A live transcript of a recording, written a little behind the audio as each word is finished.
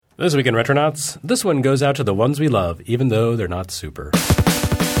This week in Retronauts, this one goes out to the ones we love, even though they're not super.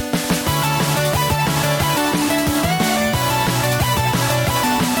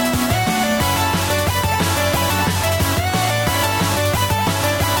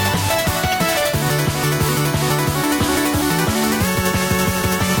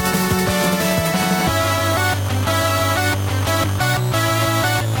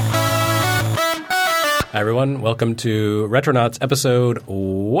 Hi, everyone. Welcome to Retronauts episode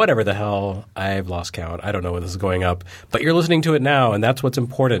whatever the hell. I've lost count. I don't know when this is going up. But you're listening to it now, and that's what's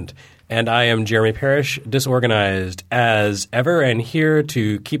important. And I am Jeremy Parrish, disorganized as ever, and here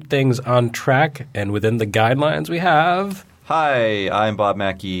to keep things on track and within the guidelines we have. Hi, I'm Bob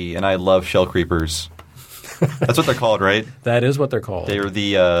Mackey, and I love shell creepers. That's what they're called, right? That is what they're called. They were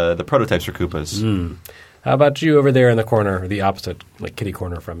the prototypes for Koopas. How about you over there in the corner, the opposite, like kitty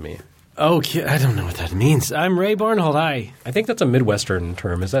corner from me? Oh, I don't know what that means. I'm Ray Barnholt. Hi. I think that's a Midwestern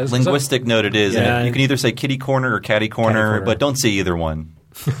term. Is that linguistic note? It is. Yeah. You can either say kitty corner or catty corner, but don't say either one.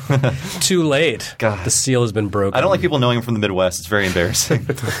 Too late. God. The seal has been broken. I don't like people knowing I'm from the Midwest. It's very embarrassing.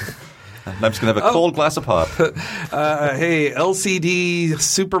 I'm just going to have a cold glass of pop. Hey, LCD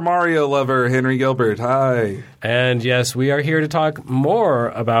Super Mario lover, Henry Gilbert. Hi. And yes, we are here to talk more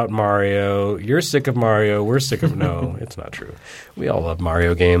about Mario. You're sick of Mario. We're sick of... No, it's not true. We all love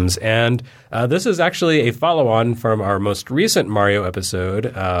Mario games. And this is actually a follow-on from our most recent Mario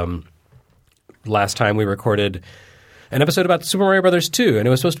episode. Last time we recorded an episode about Super Mario Bros. 2, and it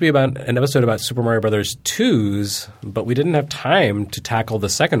was supposed to be about an episode about Super Mario Bros. 2's, but we didn't have time to tackle the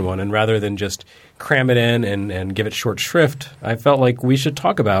second one, and rather than just cram it in and give it short shrift, I felt like we should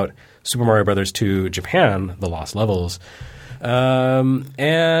talk about Super Mario Bros. 2 Japan, The Lost Levels.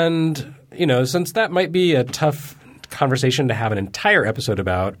 And, you know, since that might be a tough conversation to have an entire episode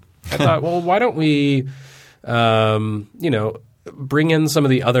about, I thought, well, why don't we, bring in some of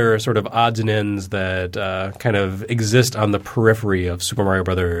the other sort of odds and ends that kind of exist on the periphery of Super Mario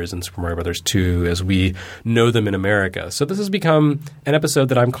Brothers and Super Mario Brothers 2 as we know them in America. So this has become an episode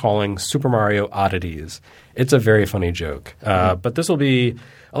that I'm calling Super Mario Oddities. It's a very funny joke. But this will be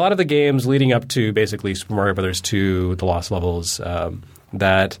a lot of the games leading up to basically Super Mario Brothers 2, The Lost Levels,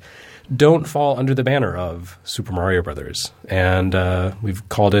 that don't fall under the banner of Super Mario Brothers. And we've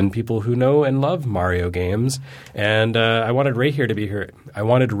called in people who know and love Mario games. And I wanted Ray here to be here. I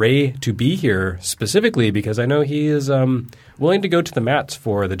wanted Ray to be here specifically because I know he is willing to go to the mats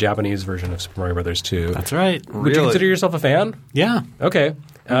for the Japanese version of Super Mario Brothers 2. That's right. Would you consider yourself a fan? Yeah. Okay.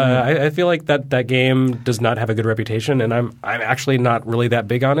 I feel like that game does not have a good reputation, and I'm actually not really that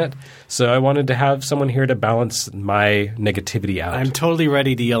big on it. So I wanted to have someone here to balance my negativity out. I'm totally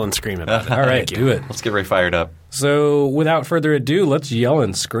ready to yell and scream about it. All right, do it. Let's get Ray fired up. So without further ado, let's yell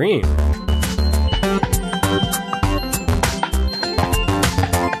and scream.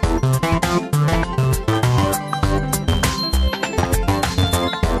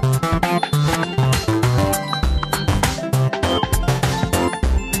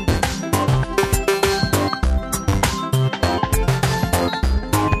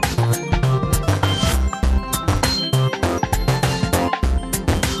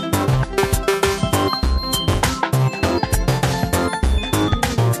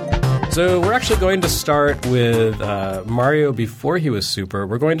 So we're actually going to start with Mario before he was Super.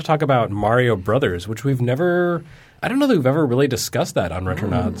 We're going to talk about Mario Brothers, which we've never – I don't know that we've ever really discussed that on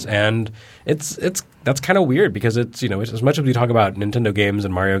Retronauts. And that's kind of weird because it's, you know, as much as we talk about Nintendo games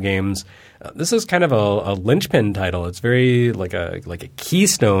and Mario games, this is kind of a linchpin title. It's very like a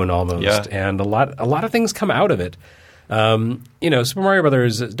keystone almost. Yeah. And a lot of things come out of it. Super Mario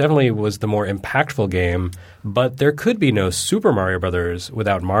Brothers definitely was the more impactful game, but there could be no Super Mario Brothers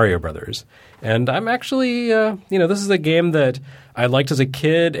without Mario Brothers. And I'm actually, this is a game that I liked as a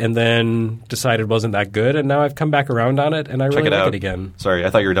kid and then decided wasn't that good, and now I've come back around on it, and I really like it again. Sorry, I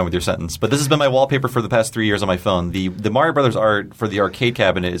thought you were done with your sentence. But this has been my wallpaper for the past 3 years on my phone. The Mario Brothers art for the arcade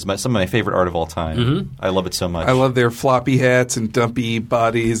cabinet is some of my favorite art of all time. Mm-hmm. I love it so much. I love their floppy hats and dumpy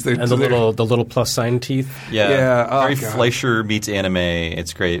bodies. And the little plus sign teeth. Yeah. Oh, very God. Fleischer meets anime.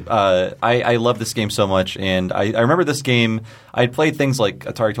 It's great. I love this game so much, and I remember this game. I had played things like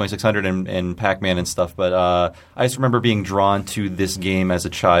Atari 2600 and Pac-Man and stuff, but I just remember being drawn to this game as a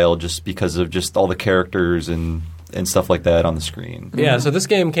child just because of just all the characters and stuff like that on the screen. Yeah, so this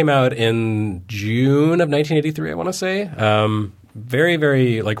game came out in June of 1983, I want to say. Very,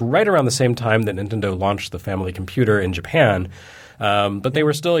 very, like right around the same time that Nintendo launched the family computer in Japan. But they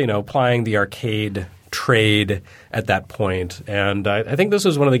were still, applying the arcade trade at that point. And I think this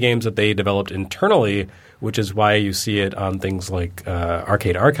was one of the games that they developed internally, which is why you see it on things like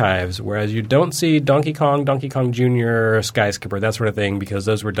Arcade Archives, whereas you don't see Donkey Kong Jr., Skyscraper, that sort of thing, because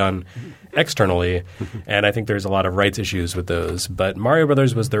those were done externally. And I think there's a lot of rights issues with those. But Mario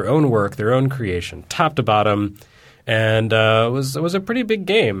Brothers was their own work, their own creation, top to bottom. And it was a pretty big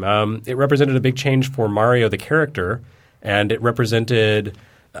game. It represented a big change for Mario the character, and it represented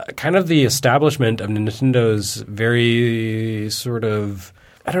kind of the establishment of Nintendo's very sort of,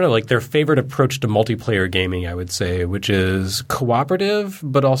 I don't know, like their favorite approach to multiplayer gaming, I would say, which is cooperative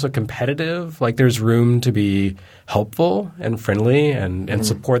but also competitive. Like there's room to be helpful and friendly and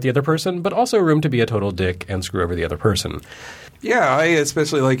support the other person, but also room to be a total dick and screw over the other person. Yeah, I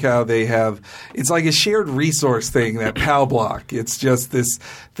especially like how they have – it's like a shared resource thing, that PAL block. It's just this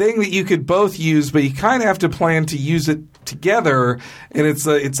thing that you could both use, but you kind of have to plan to use it together, and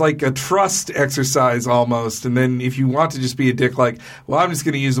it's like a trust exercise almost. And then if you want to just be a dick like, well, I'm just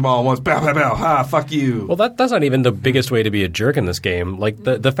going to use them all at once. Bow, bow, bow. Ha, fuck you. Well, that's not even the biggest way to be a jerk in this game. Like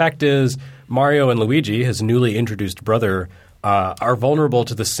the fact is Mario and Luigi, his newly introduced brother, are vulnerable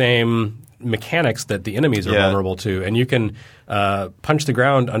to the same mechanics that the enemies are vulnerable to, and you can punch the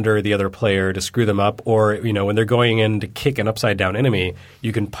ground under the other player to screw them up, or when they're going in to kick an upside down enemy,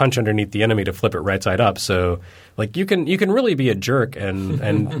 you can punch underneath the enemy to flip it right side up. So like you can really be a jerk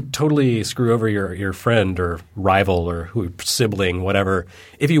and totally screw over your friend or rival or sibling, whatever,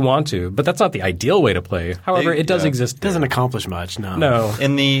 if you want to. But that's not the ideal way to play. However, it does exist. It doesn't accomplish much. No.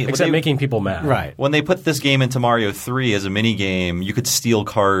 Except making people mad. Right. When they put this game into Mario 3 as a mini game, you could steal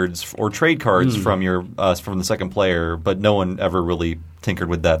cards or trade cards from the second player, but no one ever really tinkered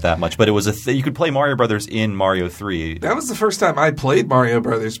with that much. But it was you could play Mario Brothers in Mario 3. That was the first time I played Mario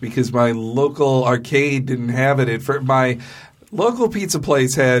Brothers because my local arcade didn't have it. My local pizza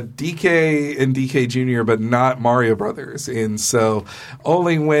place had DK and DK Jr., but not Mario Brothers. And so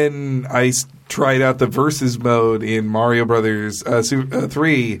only when I tried out the versus mode in Mario Brothers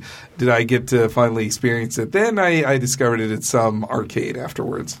 3 did I get to finally experience it. Then I discovered it at some arcade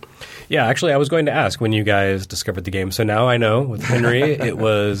afterwards. Yeah, actually, I was going to ask when you guys discovered the game. So now I know with Henry, it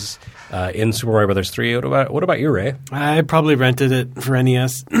was in Super Mario Brothers 3. What about you, Ray? I probably rented it for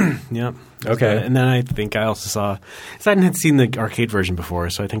NES. Yep. Okay. And then I think I also saw – I hadn't seen the arcade version before,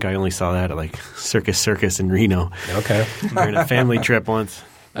 so I think I only saw that at like Circus in Reno. Okay. During a family trip once.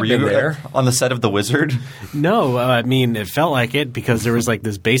 Were you there on the set of The Wizard? No, I mean, it felt like it because there was like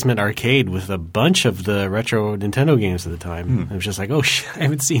this basement arcade with a bunch of the retro Nintendo games at the time. It was just like, oh, shit, I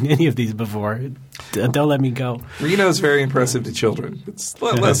haven't seen any of these before. Don't let me go. Reno's very impressive to children. It's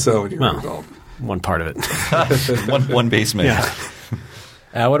less so when you're an adult. One part of it. one basement. Yeah.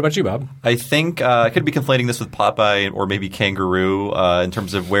 What about you, Bob? I think I could be conflating this with Popeye or maybe Kangaroo in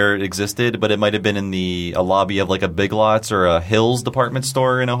terms of where it existed, but it might have been in a lobby of like a Big Lots or a Hills department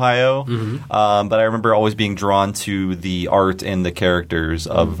store in Ohio. But I remember always being drawn to the art and the characters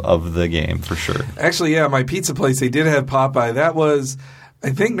of the game for sure. Actually, yeah, my pizza place, they did have Popeye. That was... I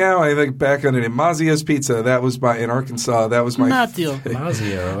think back on it in Mazio's Pizza. That was in Arkansas. That was my Mazio.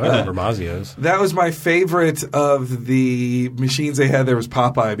 I remember Mazio's. That was my favorite of the machines they had. There was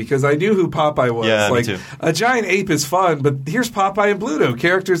Popeye because I knew who Popeye was. Yeah, like me too. A giant ape is fun, but here's Popeye and Bluto,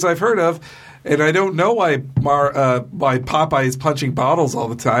 characters I've heard of, and I don't know why Popeye is punching bottles all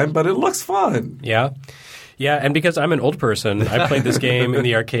the time, but it looks fun. Yeah. Yeah, and because I'm an old person, I played this game in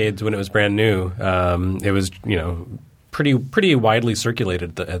the arcades when it was brand new. It was, pretty widely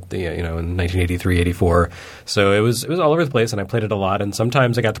circulated in 1983, 84. So it was all over the place, and I played it a lot. And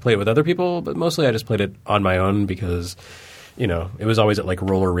sometimes I got to play it with other people, but mostly I just played it on my own because it was always at like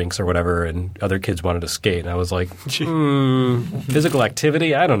roller rinks or whatever, and other kids wanted to skate. And I was like, physical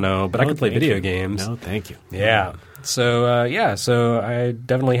activity? I don't know, but I could play video games. No, thank you. Yeah. So so I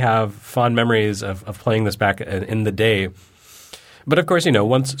definitely have fond memories of playing this back in the day. But of course,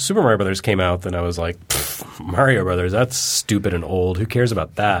 once Super Mario Brothers came out, then I was like, Mario Brothers, that's stupid and old. Who cares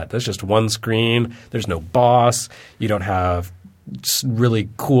about that? That's just one screen. There's no boss. You don't have really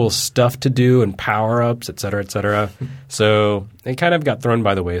cool stuff to do and power-ups, et cetera, et cetera. So it kind of got thrown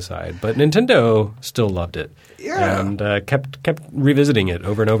by the wayside. But Nintendo still loved it. Yeah. And kept revisiting it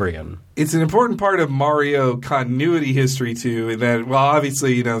over and over again. It's an important part of Mario continuity history, too, in that, well,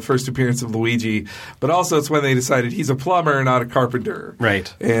 obviously, the first appearance of Luigi, but also it's when they decided he's a plumber, not a carpenter.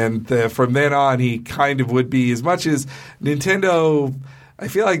 Right. And from then on, he kind of would be, as much as Nintendo... I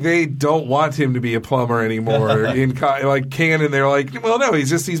feel like they don't want him to be a plumber anymore. In canon, they're like, well, no,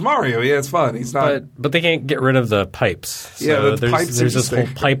 he's Mario. Yeah, it's fun. He's not. But they can't get rid of the pipes. So Yeah, the pipes there's are this whole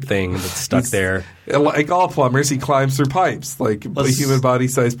pipe thing that's stuck there. Like all plumbers, he climbs through pipes, like human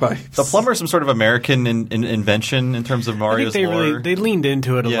body-sized pipes. The plumber is some sort of American invention in terms of Mario's lore. They leaned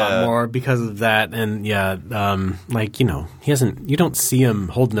into it a lot more because of that, and he hasn't. You don't see him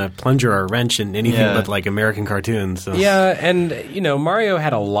holding a plunger or a wrench in anything but like American cartoons. So. Yeah, and Mario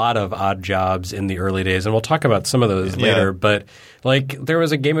had a lot of odd jobs in the early days, and we'll talk about some of those later. But like there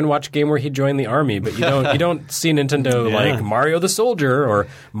was a Game & Watch game where he joined the army, but you don't see Nintendo like Mario the soldier or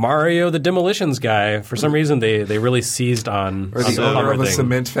Mario the demolitions guy. For some reason, they really seized on or the owner of a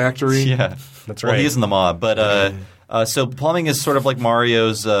cement factory. Yeah, that's right. Well, he is in the mob, but. So plumbing is sort of like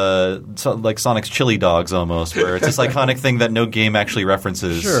Mario's, like Sonic's chili dogs almost, where it's this iconic thing that no game actually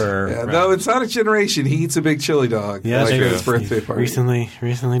references. Sure. Yeah, though in Sonic Generation, he eats a big chili dog. Yeah, at his birthday party.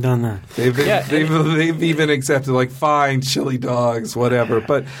 Recently done that. They've even accepted like fine chili dogs, whatever.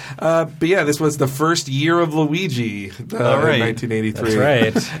 But yeah, this was the first year of Luigi in 1983. That's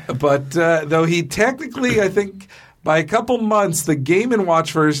right. But though he technically, I think. By a couple months, the Game &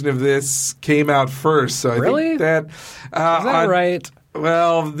 Watch version of this came out first. So I think that is that right?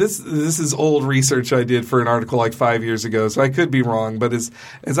 Well, this is old research I did for an article like 5 years ago, so I could be wrong. But as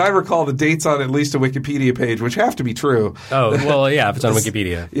I recall, the dates on at least a Wikipedia page, which have to be true. Oh, well, yeah, if it's on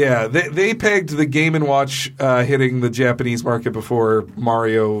Wikipedia. Yeah, they pegged the Game & Watch hitting the Japanese market before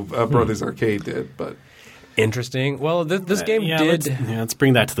Mario Brothers Arcade did, but... Interesting. Well, this game did... Let's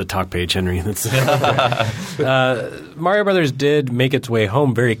bring that to the talk page, Henry. Mario Brothers did make its way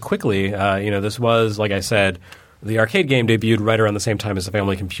home very quickly. This was, like I said, the arcade game debuted right around the same time as the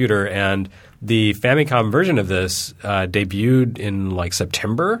Family Computer, and the Famicom version of this debuted in, like,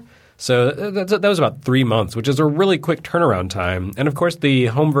 September. So that was about 3 months, which is a really quick turnaround time. And, of course, the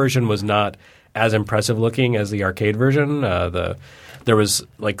home version was not as impressive looking as the arcade version. There was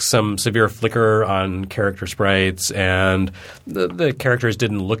like some severe flicker on character sprites, and the characters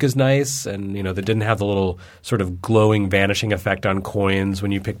didn't look as nice, and they didn't have the little sort of glowing vanishing effect on coins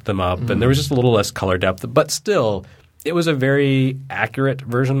when you picked them up, and there was just a little less color depth. But still, it was a very accurate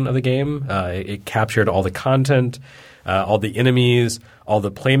version of the game. It captured all the content, all the enemies, all the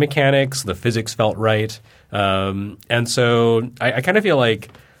play mechanics. The physics felt right, and so I kind of feel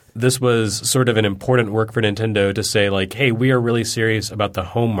like this was sort of an important work for Nintendo to say, like, hey, we are really serious about the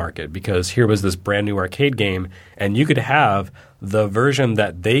home market, because here was this brand new arcade game, and you could have the version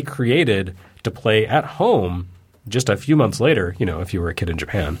that they created to play at home just a few months later, if you were a kid in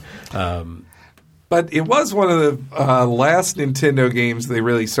Japan. But it was one of the last Nintendo games they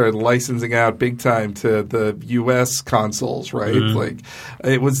really started licensing out big time to the U.S. consoles, right? Like,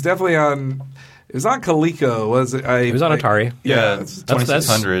 it was definitely on... It was on Coleco, was it? It was on Atari. Yeah,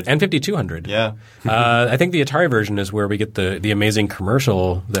 2600. And 5200. Yeah. I think the Atari version is where we get the amazing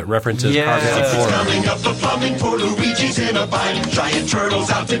commercial that references Car 54. Coming up the plumbing for Luigi's in a bind. Giant turtles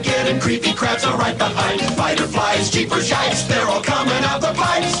out to get him, creepy crabs are right behind. Fighter flies, jeepers, yikes, they're all coming out the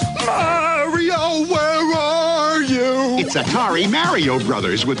pipes. Mario, where are you? It's Atari Mario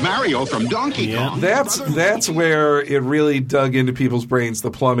Brothers with Mario from Donkey Kong. That's where it really dug into people's brains,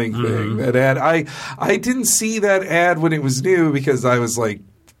 the plumbing thing. That ad, I didn't see that ad when it was new because I was like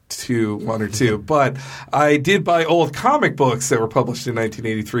one or two, but I did buy old comic books that were published in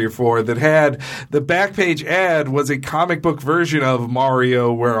 1983 or 4 that had the back page ad was a comic book version of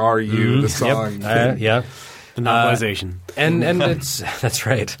Mario, Where Are You? The song. Yeah. The novelization. And that's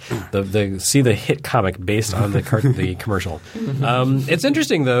right. The hit comic based on the commercial. It's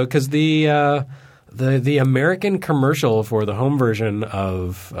interesting though, because the American commercial for the home version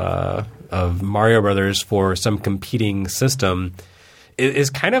of Mario Brothers for some competing system is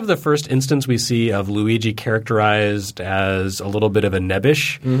kind of the first instance we see of Luigi characterized as a little bit of a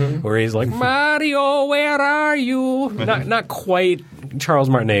nebbish, where he's like, Mario, where are you? Not quite Charles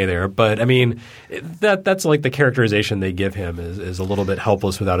Martinet there, but I mean, that's like the characterization they give him is a little bit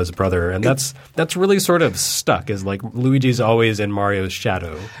helpless without his brother, and that's really sort of stuck, is like Luigi's always in Mario's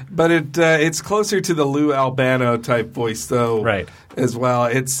shadow. But it's closer to the Lou Albano type voice, though, right? As well,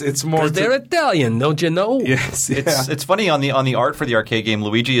 it's more. Because they're Italian, don't you know? Yes, yeah. It's funny on the art for the arcade game.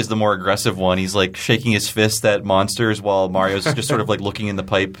 Luigi is the more aggressive one. He's like shaking his fist at monsters while Mario's just sort of like looking in the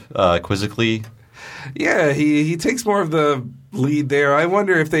pipe quizzically. Yeah, he takes more of the lead there. I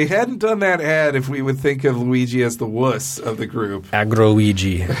wonder if they hadn't done that ad, if we would think of Luigi as the wuss of the group.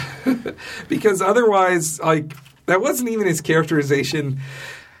 Agro-Luigi. Because otherwise, like, that wasn't even his characterization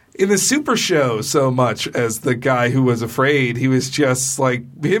in the Super Show so much as the guy who was afraid. He was just like,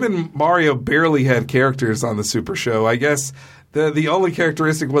 him and Mario barely had characters on the Super Show. I guess The only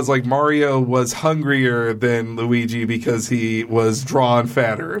characteristic was like Mario was hungrier than Luigi because he was drawn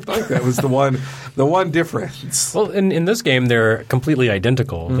fatter. Like that was the one difference. Well, in this game, they're completely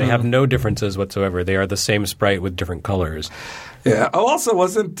identical. They have no differences whatsoever. They are the same sprite with different colors. Yeah. Oh, also,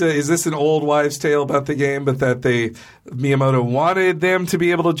 wasn't is this an old wives' tale about the game? But that Miyamoto wanted them to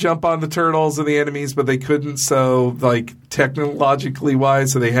be able to jump on the turtles and the enemies, but they couldn't. So, like technologically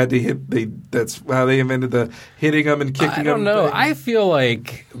wise, so they had to hit. That's how they invented the hitting them and kicking them. I don't know. thing. I feel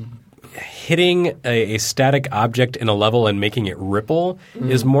like hitting a static object in a level and making it ripple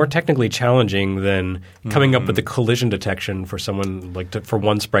is more technically challenging than coming up with the collision detection for someone for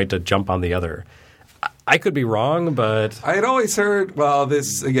one sprite to jump on the other. I could be wrong, but I had always heard. Well,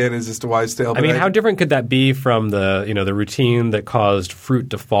 this again is just a wives' tale. I mean, how different could that be from the routine that caused fruit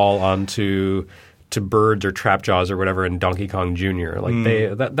to fall onto birds or trap jaws or whatever in Donkey Kong Jr.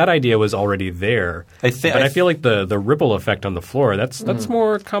 Like that idea was already there. I feel like the ripple effect on the floor that's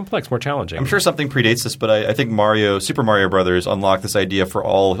more complex, more challenging. I'm sure something predates this, but I think Super Mario Brothers unlocked this idea for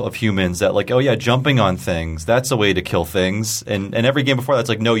all of humans that like, oh yeah, jumping on things, that's a way to kill things. And every game before that's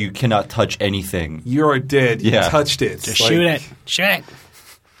like, no, you cannot touch anything. You're dead. You touched it. Just shoot it. Shoot it.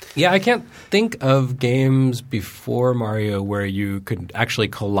 Yeah, I can't think of games before Mario where you could actually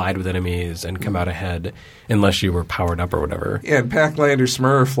collide with enemies and come out ahead unless you were powered up or whatever. Yeah, and Pac-Land or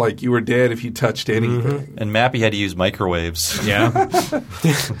Smurf, like you were dead if you touched anything. And Mappy had to use microwaves. Yeah.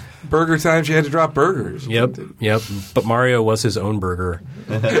 Burger times, you had to drop burgers. Yep. But Mario was his own burger.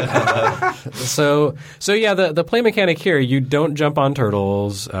 So yeah, the play mechanic here, you don't jump on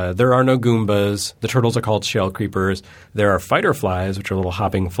turtles. There are no Goombas. The turtles are called shell creepers. There are fighter flies, which are little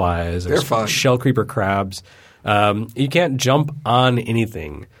hopping flies. They're fun. Shell creeper crabs. You can't jump on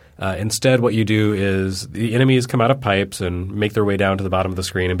anything. Instead, what you do is the enemies come out of pipes and make their way down to the bottom of the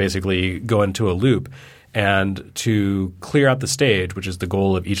screen and basically go into a loop. And to clear out the stage, which is the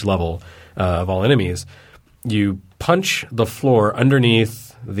goal of each level of all enemies, you punch the floor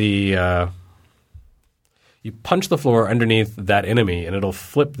underneath that enemy, and it'll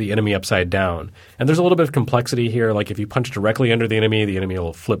flip the enemy upside down. And there's a little bit of complexity here. Like if you punch directly under the enemy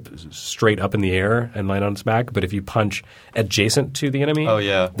will flip straight up in the air and land on its back. But if you punch adjacent to the enemy,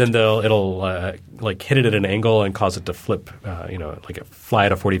 then it'll hit it at an angle and cause it to flip, fly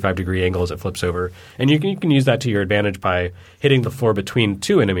at a 45-degree angle as it flips over. And you can use that to your advantage by hitting the floor between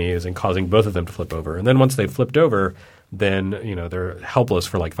two enemies and causing both of them to flip over. And then once they've flipped over, then they're helpless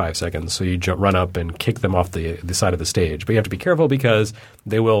for like 5 seconds. So you run up and kick them off the side of the stage. But you have to be careful because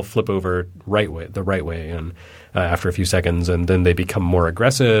they will flip over the right way and after a few seconds, and then they become more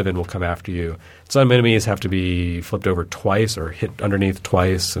aggressive and will come after you. Some enemies have to be flipped over twice or hit underneath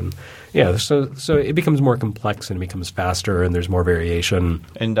twice, and so it becomes more complex and it becomes faster and there's more variation.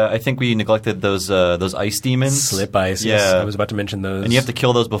 And I think we neglected those ice demons. Slip ice. Yeah, yes. I was about to mention those. And you have to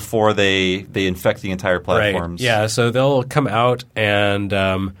kill those before they infect the entire platforms. Right. Yeah, so they'll come out and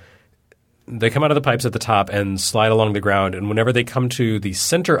they come out of the pipes at the top and slide along the ground. And whenever they come to the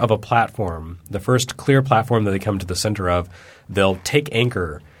center of a platform, the first clear platform that they come to the center of, they'll take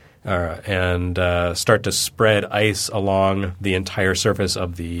anchor and start to spread ice along the entire surface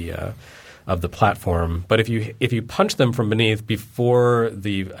of the platform. But if you punch them from beneath before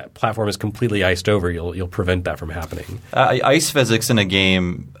the platform is completely iced over, you'll prevent that from happening. Ice physics in a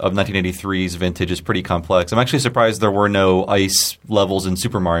game of 1983's vintage is pretty complex. I'm actually surprised there were no ice levels in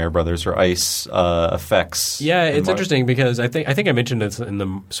Super Mario Brothers or ice effects. Yeah, it's interesting because I think I mentioned it in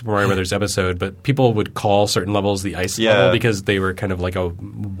the Super Mario Brothers episode, but people would call certain levels the ice level because they were kind of like a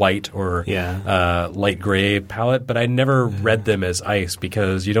white or light gray palette. But I never read them as ice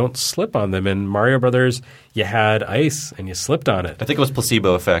because you don't slip on them. In Mario Brothers, you had ice and you slipped on it. I think it was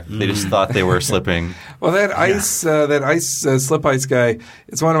placebo effect. They just thought they were slipping. Well, that ice slip ice guy,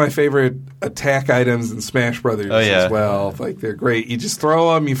 it's one of my favorite attack items in Smash Brothers as well. Like they're great. You just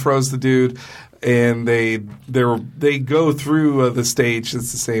throw them, you froze the dude, and they go through the stage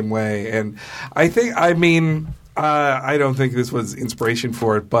just the same way. And I don't think this was inspiration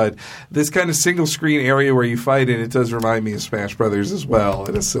for it, but this kind of single screen area where you fight it does remind me of Smash Brothers as well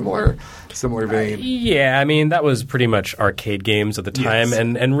in a similar vein. Yeah, I mean that was pretty much arcade games at the time, yes.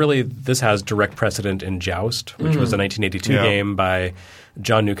 and really this has direct precedent in Joust, which was a 1982 game by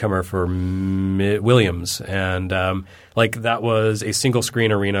John Newcomer for Williams, and that was a single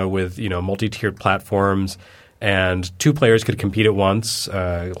screen arena with multi-tiered platforms. And two players could compete at once,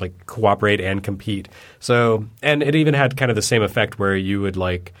 cooperate and compete. So, and it even had kind of the same effect where you would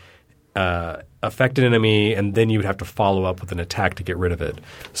affect an enemy and then you would have to follow up with an attack to get rid of it.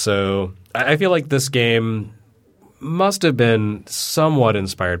 So I feel like this game must have been somewhat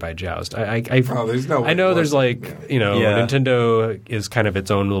inspired by Joust. There's no way I know it there's wasn't. Nintendo is kind of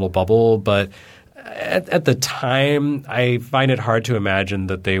its own little bubble, but at the time, I find it hard to imagine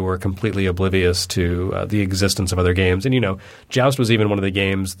that they were completely oblivious to the existence of other games. And, Joust was even one of the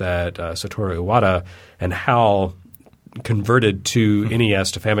games that Satoru Iwata and HAL converted to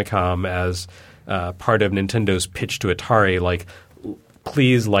NES to Famicom as part of Nintendo's pitch to Atari, like,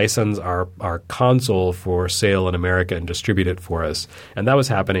 please license our console for sale in America and distribute it for us. And that was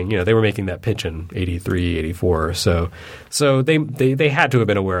happening. They were making that pitch in 83, 84. So they had to have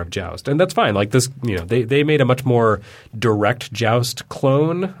been aware of Joust. And that's fine. Like this, they made a much more direct Joust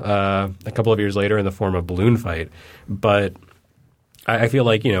clone a couple of years later in the form of Balloon Fight. But I feel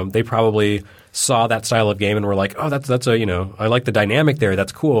like, they probably saw that style of game and were like, oh, that's a, I like the dynamic there.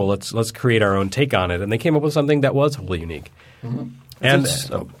 That's cool. Let's create our own take on it. And they came up with something that was wholly unique. Mm-hmm. And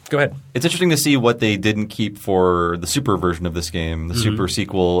go ahead. It's interesting to see what they didn't keep for the Super version of this game, the Super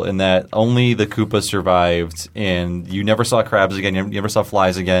sequel, in that only the Koopas survived, and you never saw crabs again. You never saw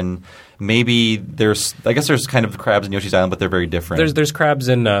flies again. Maybe there's kind of crabs in Yoshi's Island, but they're very different. There's crabs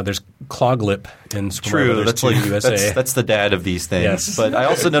in there's Cloglip in Super Mario Brothers 2 USA. That's the dad of these things. Yes. But I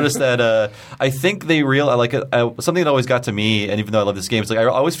also noticed that I think they something that always got to me, and even though I love this game, it's like I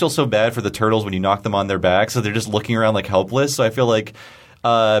always feel so bad for the turtles when you knock them on their back, so they're just looking around like helpless. So I feel like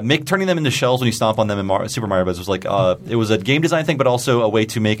turning them into shells when you stomp on them in Super Mario Bros. Was like it was a game design thing, but also a way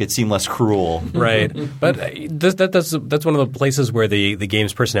to make it seem less cruel. Right, but that's one of the places where the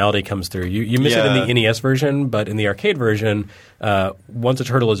game's personality comes through. You miss it in the NES version, but in the arcade version, once a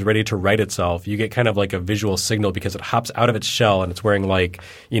turtle is ready to right itself, you get kind of like a visual signal because it hops out of its shell and it's wearing like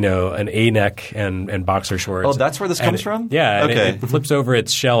an A-neck and boxer shorts. Oh, that's where this comes from? Yeah, okay. It flips over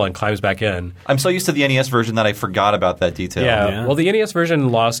its shell and climbs back in. I'm so used to the NES version that I forgot about that detail. Yeah. Well, the NES version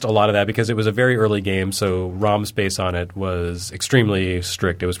lost a lot of that because it was a very early game, so ROM space on it was extremely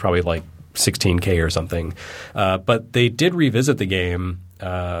strict. It was probably like 16K or something. But they did revisit the game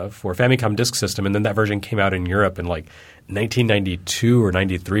for Famicom Disk System, and then that version came out in Europe in like 1992 or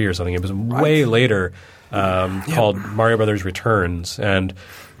 93 or something. It was way later called Mario Brothers Returns. And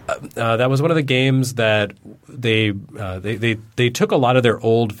that was one of the games that they took a lot of their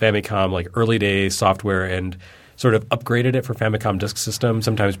old Famicom, like early day software, and sort of upgraded it for Famicom Disk System,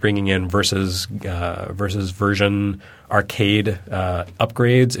 sometimes bringing in versus version arcade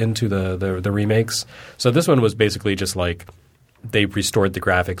upgrades into the remakes. So this one was basically just like they restored the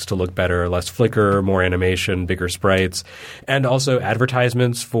graphics to look better, less flicker, more animation, bigger sprites, and also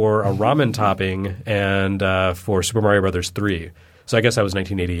advertisements for a ramen topping and for Super Mario Brothers 3. So I guess that was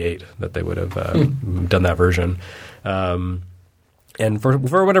 1988 that they would have done that version. And for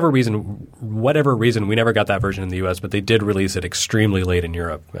whatever reason, we never got that version in the U.S., but they did release it extremely late in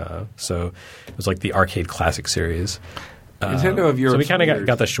Europe. So it was like the arcade classic series. Nintendo of Europe. So we kind of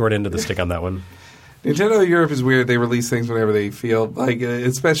got the short end of the stick on that one. Nintendo of Europe is weird. They release things whenever they feel like,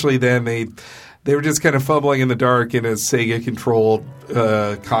 especially then they were just kind of fumbling in the dark in a Sega-controlled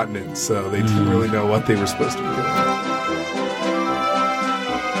continent, so they didn't really know what they were supposed to be doing.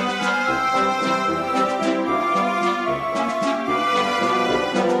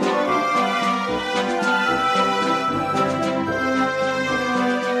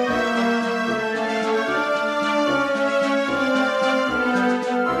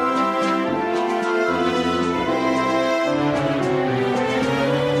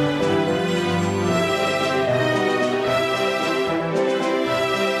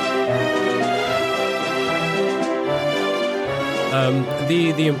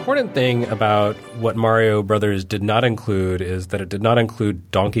 The important thing about what Mario Brothers did not include is that it did not include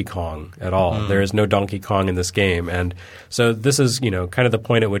Donkey Kong at all. There is no Donkey Kong in this game. And so this is, kind of the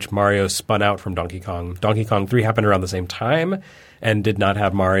point at which Mario spun out from Donkey Kong. Donkey Kong 3 happened around the same time and did not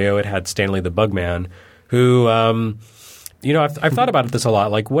have Mario. It had Stanley the Bugman, who I've thought about this a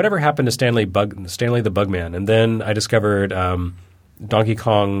lot. Like, whatever happened to Stanley the Bugman? And then I discovered Donkey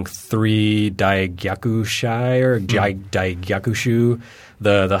Kong 3 Daigyakushu,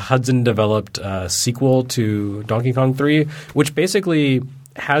 the Hudson-developed sequel to Donkey Kong 3, which basically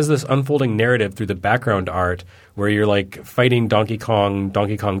has this unfolding narrative through the background art where you're like fighting Donkey Kong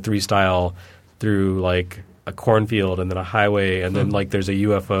 3 style through like a cornfield and then a highway and then like there's a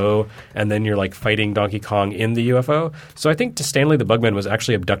UFO and then you're like fighting Donkey Kong in the UFO. So I think Stanley the Bugman was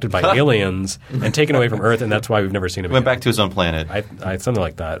actually abducted by aliens and taken away from Earth, and that's why we've never seen him Went again. back to his own planet. I something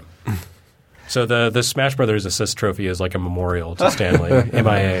like that. So the Smash Brothers assist trophy is like a memorial to Stanley.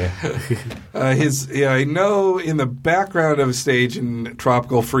 MIA. I know in the background of a stage in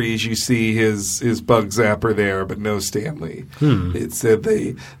Tropical Freeze you see his bug zapper there, but no Stanley. It said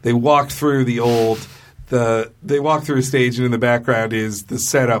they walked through the old they walk through a stage, and in the background is the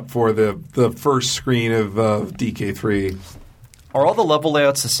setup for the first screen of DK3. Are all the level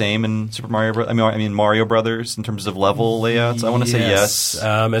layouts the same in Super Mario I mean Mario Brothers in terms of level layouts? I want to say yes.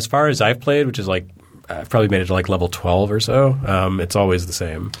 As far as I've played, which is like I've probably made it to like level 12 or so, it's always the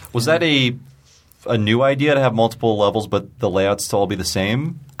same. Was that a new idea to have multiple levels but the layouts to all be the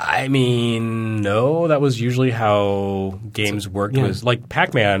same? I mean, no. That was usually how games worked. Yeah. Was like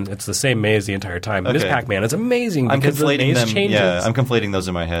Pac-Man, it's the same maze the entire time. Okay. This Pac-Man is amazing I'm because the conflating maze them. changes. Yeah, I'm conflating those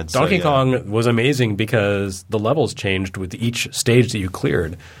in my head. Donkey so, yeah. Kong was amazing because the levels changed with each stage that you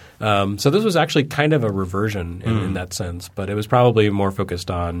cleared. So this was actually kind of a reversion in that sense, but it was probably more focused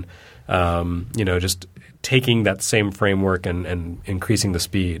on, just taking that same framework and increasing the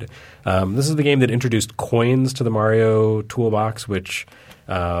speed. This is the game that introduced coins to the Mario toolbox, which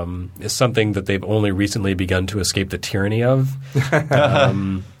is something that they've only recently begun to escape the tyranny of.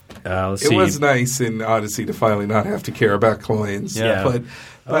 Let's see. It was nice in Odyssey to finally not have to care about coins. Yeah. But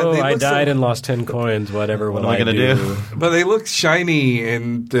I died and lost 10 coins, whatever. What am I going gonna to do? But they look shiny,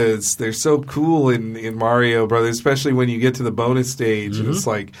 and they're so cool in Mario Brothers, especially when you get to the bonus stage, and it's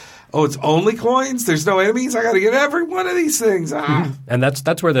like, oh, it's only coins? There's no enemies? I got to get every one of these things. And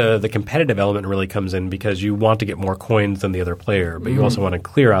that's where the competitive element really comes in, because you want to get more coins than the other player, but you also want to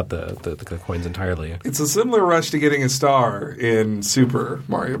clear out the coins entirely. It's a similar rush to getting a star in Super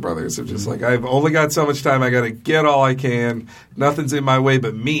Mario Brothers. Of just like, I've only got so much time, I got to get all I can. Nothing's in my way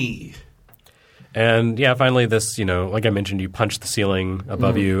but me. And yeah, finally this, like I mentioned, you punch the ceiling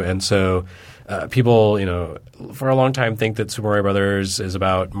above you, and so people, for a long time think that Super Mario Brothers is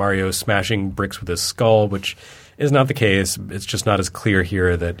about Mario smashing bricks with his skull, which is not the case. It's just not as clear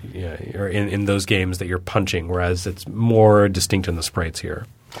here that or in those games that you're punching, whereas it's more distinct in the sprites here.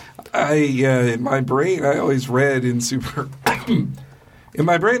 In my brain, I always read in Super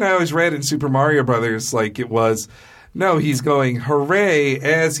Mario Brothers like it was. No, he's going, hooray,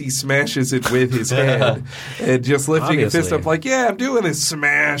 as he smashes it with his head and just lifting a fist up like, yeah, I'm doing this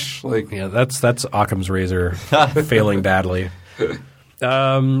smash. Like, yeah, that's Occam's razor failing badly.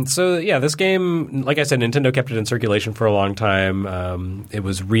 This game, like I said, Nintendo kept it in circulation for a long time. It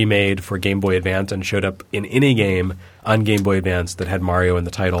was remade for Game Boy Advance and showed up in any game on Game Boy Advance that had Mario in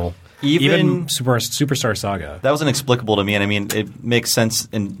the title. Even Superstar Saga. That was inexplicable to me, and I mean, it makes sense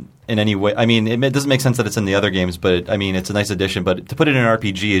in any way. I mean, it doesn't make sense that it's in the other games, but it's a nice addition. But to put it in an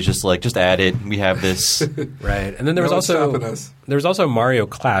RPG is just add it. We have this. Right. And then there was also Mario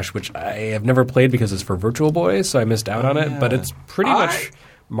Clash, which I have never played because it's for Virtual Boy, so I missed out on it. But it's pretty much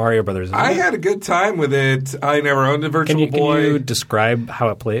Mario Brothers. I had a good time with it. I never owned a Virtual Boy. Can you describe how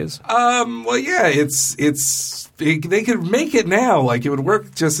it plays? Well, yeah, they could make it now, like it would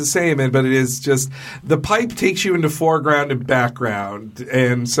work just the same, but it is just the pipe takes you into foreground and background,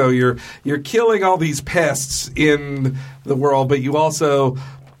 and so you're killing all these pests in the world, but you also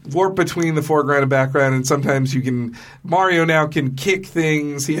warp between the foreground and background, and sometimes Mario now can kick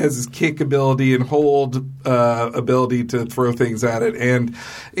things. He has his kick ability and hold ability to throw things at it, and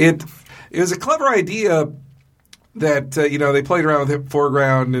it was a clever idea that they played around with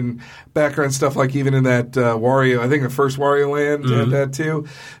foreground and background stuff, like even in that Wario. I think the first Wario Land had that too.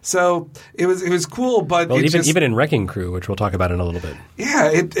 So it was cool, but even in Wrecking Crew, which we'll talk about in a little bit.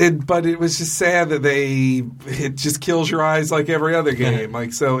 Yeah, but it was just sad that it just kills your eyes like every other game.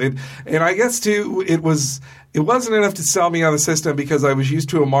 And I guess too it wasn't enough to sell me on the system because I was used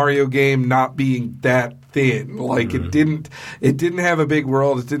to a Mario game not being that thin. Like it didn't have a big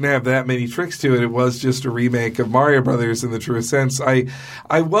world. It didn't have that many tricks to it. It was just a remake of Mario Brothers in the truest sense. I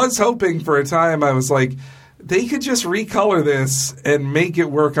was hoping for a time. I was like, they could just recolor this and make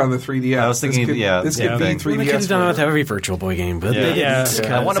it work on the 3DS. I was thinking, this could be 3DS. They could have done it with every Virtual Boy game, but they didn't.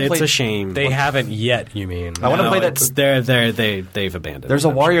 I want to play. It's a shame. They haven't yet. You mean? I want to play that. They've abandoned. There's a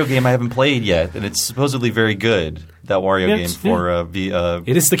Wario game I haven't played yet, and it's supposedly very good. That Wario game for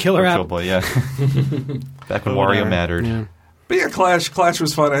it is the killer Virtual app. Boy, yeah. Back when Wario mattered. Yeah. But yeah, Clash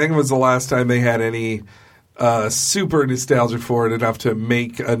was fun. I think it was the last time they had any super nostalgia for it enough to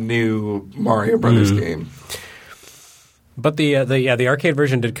make a new Mario Brothers game. But the arcade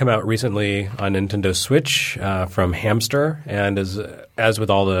version did come out recently on Nintendo Switch from Hamster, and as with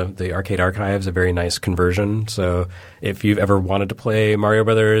all the arcade archives, a very nice conversion. So if you've ever wanted to play Mario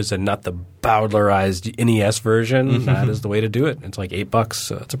Brothers and not the Bowdlerized NES version, that is the way to do it. It's like $8.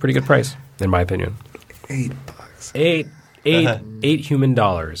 So it's a pretty good price, in my opinion. $8. $8 human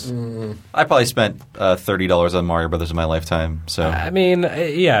dollars. I probably spent $30 on Mario Brothers in my lifetime. So I mean,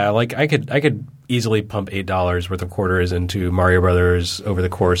 yeah, like I could easily pump $8 worth of quarters into Mario Brothers over the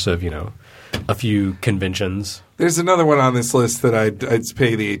course of, a few conventions. There's another one on this list that I'd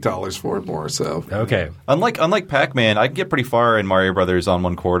pay the $8 for more. So okay. Unlike Pac-Man, I can get pretty far in Mario Brothers on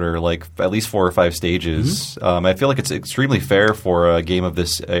one quarter, like at least 4 or 5 stages. I feel like it's extremely fair for a game of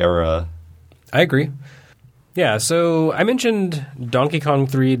this era. I agree. Yeah, so I mentioned Donkey Kong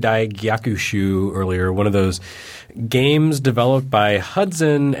 3 Daigyakushu earlier, one of those games developed by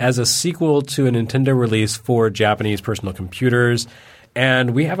Hudson as a sequel to a Nintendo release for Japanese personal computers.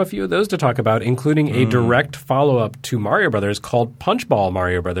 And we have a few of those to talk about, including a direct follow-up to Mario Brothers called Punchball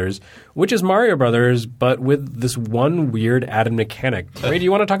Mario Brothers, which is Mario Brothers, but with this one weird added mechanic. Ray, do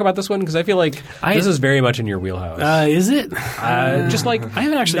you want to talk about this one? Because I feel like this is very much in your wheelhouse. Is it? Just like I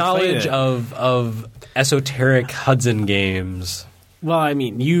haven't actually knowledge played it. of esoteric Hudson games. Well, I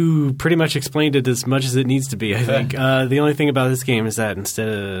mean, you pretty much explained it as much as it needs to be, I think. The only thing about this game is that instead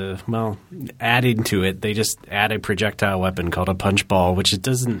of, adding to it, they just add a projectile weapon called a punch ball, which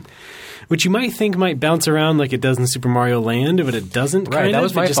you might think might bounce around like it does in Super Mario Land, but it doesn't. Right, that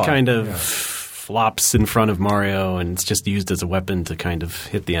was my It just thought. kind of flops in front of Mario, and it's just used as a weapon to kind of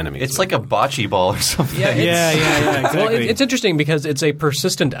hit the enemy. It's like a bocce ball or something. Yeah, exactly. Well, it's interesting because it's a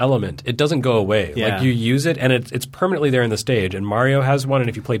persistent element. It doesn't go away. Yeah. Like you use it, and it's permanently there in the stage. And Mario has one, and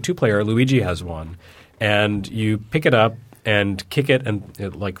if you play 2-player, Luigi has one. And you pick it up and kick it, and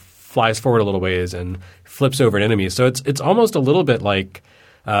it like flies forward a little ways and flips over an enemy. So it's almost a little bit like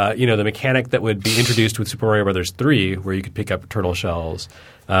the mechanic that would be introduced with Super Mario Brothers 3, where you could pick up turtle shells,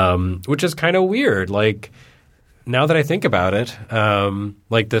 which is kind of weird. Like, now that I think about it,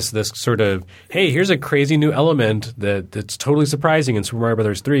 like this sort of, hey, here's a crazy new element that's totally surprising in Super Mario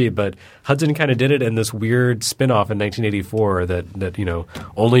Brothers 3, but Hudson kind of did it in this weird spin-off in 1984 that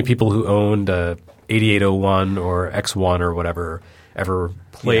only people who owned 8801 or X1 or whatever ever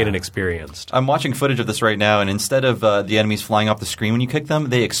played and experienced. I'm watching footage of this right now, and instead of the enemies flying off the screen when you kick them,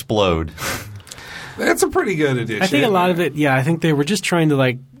 they explode. that's a pretty good addition. I think a lot of it, I think they were just trying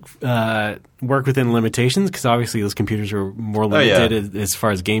to work within limitations, because obviously those computers were more limited as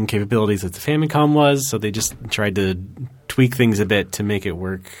far as game capabilities as the Famicom was, so they just tried to tweak things a bit to make it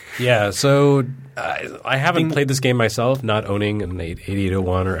work. Yeah, so I haven't played this game myself, not owning an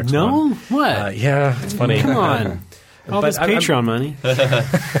 8801 or X1. No? What? Yeah, it's funny. Come on. All this Patreon money.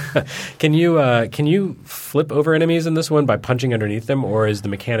 Can you flip over enemies in this one by punching underneath them, or is the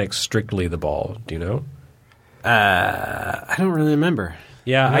mechanic strictly the ball? Do you know? I don't really remember.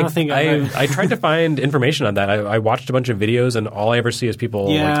 Yeah, I tried to find information on that. I watched a bunch of videos, and all I ever see is people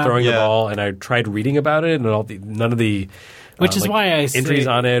throwing the ball. And I tried reading about it, and none of the which is why I entries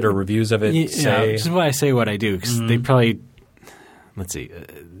on it or reviews of it say. Which is why I say what I do, because they probably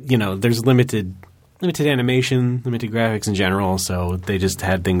there's limited animation, limited graphics in general, so they just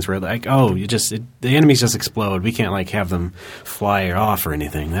had things where the enemies just explode. We can't have them fly off or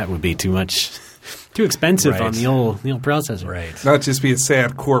anything. That would be too expensive on the old processor. Right. Not just be a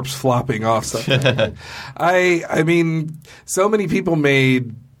sad corpse flopping off something. I mean, so many people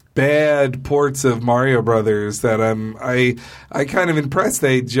made bad ports of Mario Brothers that I kind of impressed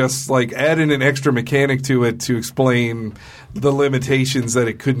they just added an extra mechanic to it to explain the limitations that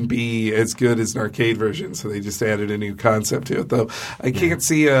it couldn't be as good as an arcade version, so they just added a new concept to it. Though I can't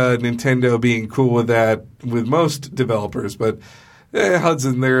see Nintendo being cool with that with most developers, but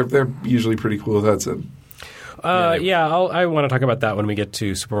Hudson, they're usually pretty cool with Hudson. I want to talk about that when we get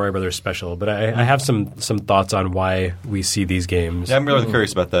to Super Mario Brothers Special, but I have some thoughts on why we see these games. Yeah, I'm really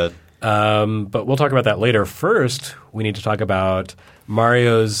curious about that. But we'll talk about that later. First, we need to talk about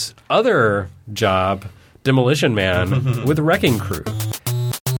Mario's other job, Demolition Man, with Wrecking Crew.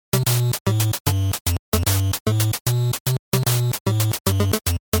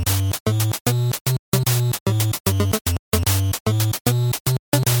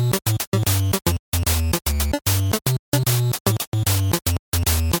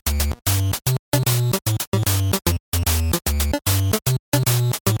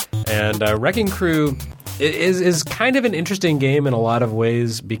 And Wrecking Crew is kind of an interesting game in a lot of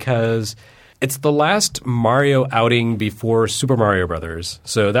ways because it's the last Mario outing before Super Mario Brothers.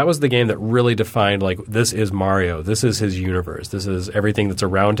 So that was the game that really defined, this is Mario. This is his universe. This is everything that's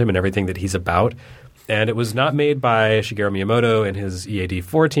around him and everything that he's about. And it was not made by Shigeru Miyamoto and his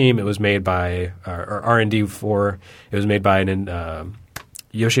EAD4 team. It was made by or R&D4. It was made by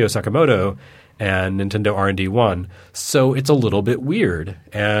Yoshio Sakamoto and Nintendo R&D1. So it's a little bit weird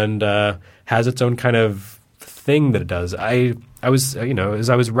and has its own kind of thing that it does. I was, as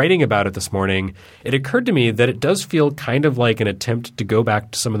I was writing about it this morning, it occurred to me that it does feel kind of like an attempt to go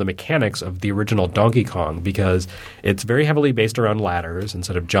back to some of the mechanics of the original Donkey Kong, because it's very heavily based around ladders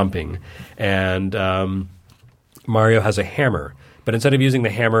instead of jumping. And Mario has a hammer. But instead of using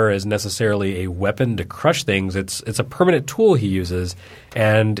the hammer as necessarily a weapon to crush things, it's a permanent tool he uses,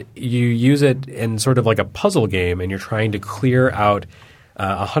 and you use it in sort of like a puzzle game, and you're trying to clear out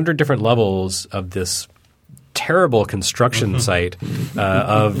 100 different levels of this terrible construction site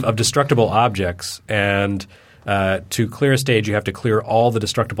of destructible objects. And to clear a stage, you have to clear all the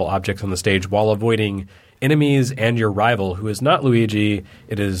destructible objects on the stage while avoiding enemies and your rival, who is not Luigi.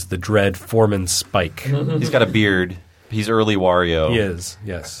 It is the dread Foreman Spike. He's got a beard. He's early Wario. He is,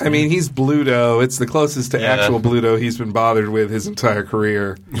 yes. I mean, he's Bluto. It's the closest to actual Bluto he's been bothered with his entire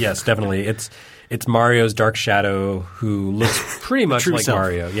career. Yes, definitely. It's Mario's Dark Shadow, who looks pretty much like self.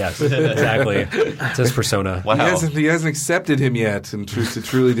 Mario. Yes, exactly. It's his persona. Wow. He hasn't accepted him yet and to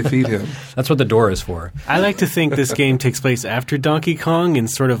truly defeat him. That's what the door is for. I like to think this game takes place after Donkey Kong in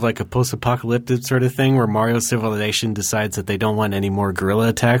sort of like a post-apocalyptic sort of thing where Mario's civilization decides that they don't want any more guerrilla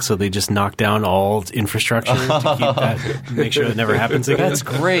attacks, so they just knock down all infrastructure to keep that, make sure it never happens again. That's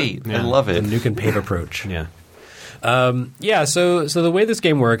great. I love it. The nuke and pave approach. Yeah. So the way this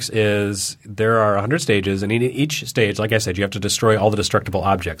game works is there are 100 stages, and in each stage, like I said, you have to destroy all the destructible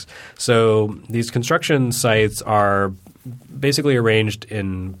objects. So these construction sites are basically arranged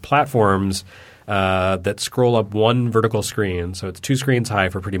in platforms that scroll up one vertical screen. So it's 2 screens high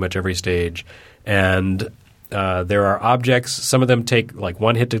for pretty much every stage. And there are objects. Some of them take like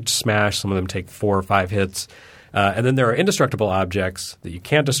 1 hit to smash. Some of them take 4 or 5 hits. And then there are indestructible objects that you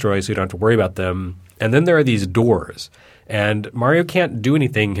can't destroy, so you don't have to worry about them. And then there are these doors. And Mario can't do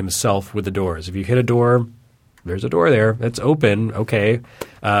anything himself with the doors. If you hit a door, there's a door there. It's open, okay.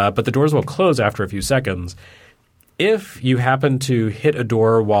 But the doors will close after a few seconds. If you happen to hit a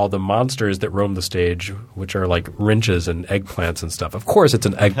door while the monsters that roam the stage, which are like wrenches and eggplants and stuff, of course it's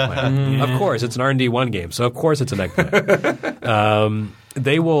an eggplant. Of course, it's an R&D1 game, so of course it's an eggplant.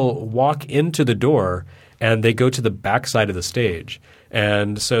 They will walk into the door and they go to the back side of the stage.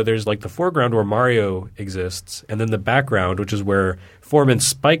 And so there's like the foreground where Mario exists, and then the background, which is where Foreman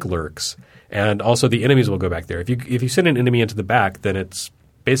Spike lurks, and also the enemies will go back there. If you send an enemy into the back, then it's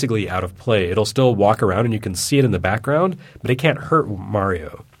basically out of play. It'll still walk around, and you can see it in the background, but it can't hurt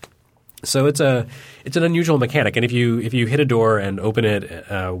Mario. So it's an unusual mechanic, and if you hit a door and open it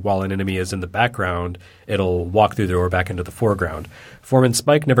while an enemy is in the background, it'll walk through the door back into the foreground. Foreman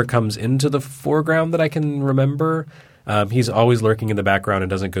Spike never comes into the foreground that I can remember. He's always lurking in the background and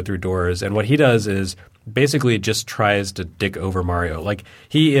doesn't go through doors. And what he does is basically just tries to dick over Mario. Like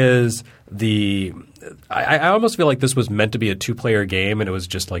he is I almost feel like this was meant to be a 2-player game, and it was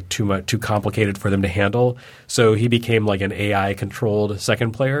just like too complicated for them to handle. So he became like an AI-controlled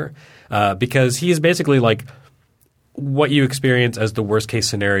second player because he is basically like what you experience as the worst case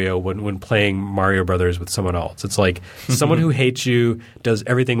scenario when playing Mario Brothers with someone else. It's like someone who hates you does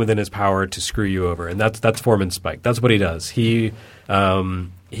everything within his power to screw you over, and that's Foreman Spike. That's what he does. He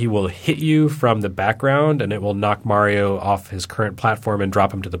will hit you from the background, and it will knock Mario off his current platform and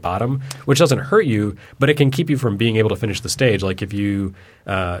drop him to the bottom, which doesn't hurt you, but it can keep you from being able to finish the stage. Like if you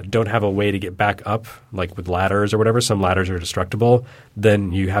don't have a way to get back up, like with ladders or whatever, some ladders are destructible,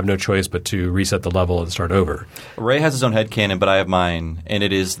 then you have no choice but to reset the level and start over. Ray has his own headcanon, but I have mine, and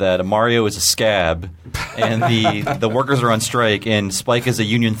it is that Mario is a scab, and the workers are on strike, and Spike is a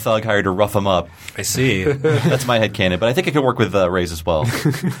union thug hired to rough him up. I see. That's my headcanon, but I think it could work with Ray's as well.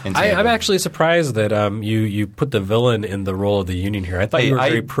 I'm actually surprised that you put the villain in the role of the union here. I thought you were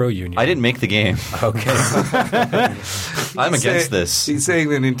very pro-union. I didn't make the game. Okay. I'm against this. He's saying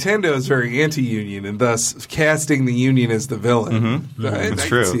that Nintendo is very anti-union and thus casting the union as the villain. I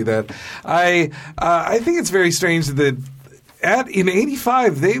true. can see that. I think it's very strange that in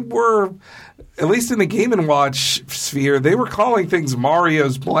 '85 they were, at least in the Game & Watch sphere, they were calling things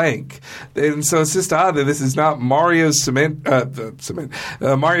Mario's blank. And so it's just odd that this is not Mario's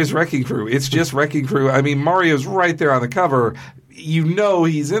Mario's Wrecking Crew. It's just Wrecking Crew. I mean, Mario's right there on the cover. You know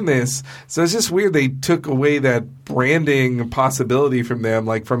he's in this. So it's just weird they took away that branding possibility from them,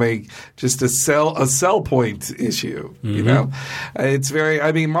 like from a sell point issue. You know, it's very.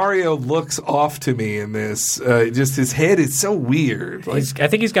 I mean, Mario looks off to me in this. Just his head is so weird. Like, I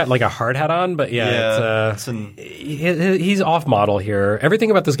think he's got like a hard hat on, but he's off model here.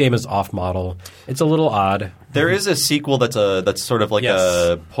 Everything about this game is off model. It's a little odd. There is a sequel that's sort of like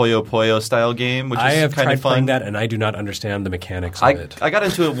a Puyo Puyo style game, which I is have kind tried of fun. playing that, and I do not understand the mechanics of it. I got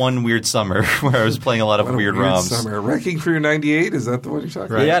into it one weird summer where I was playing a lot of weird ROMs. Bummer. Wrecking Crew 98, is that the one you're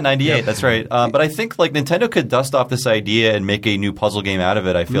talking about? Yeah, 98. That's right. But I think like Nintendo could dust off this idea and make a new puzzle game out of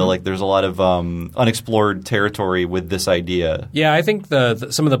it. I feel like there's a lot of unexplored territory with this idea. Yeah, I think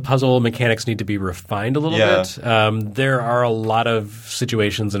some of the puzzle mechanics need to be refined a little bit. There are a lot of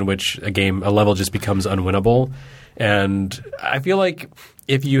situations in which a level just becomes unwinnable, and I feel like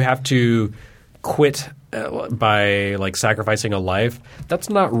if you have to quit by like sacrificing a life, that's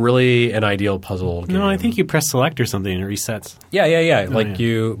not really an ideal puzzle game. No, I think you press select or something and it resets. Yeah. But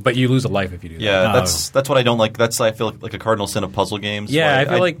you lose a life if you do that. Yeah, that's what I don't like. I feel like a cardinal sin of puzzle games. Yeah,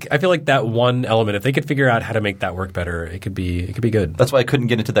 I feel like that one element, if they could figure out how to make that work better, it could be good. That's why I couldn't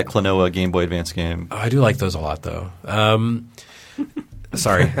get into that Klonoa Game Boy Advance game. Oh, I do like those a lot though.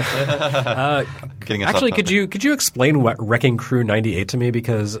 Sorry. Actually, could you explain what Wrecking Crew 98 to me?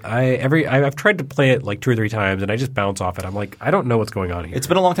 Because I've tried to play it like 2 or 3 times and I just bounce off it. I'm like, I don't know what's going on here. It's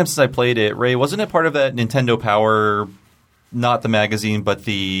been a long time since I played it. Ray, wasn't it part of that Nintendo Power, not the magazine, but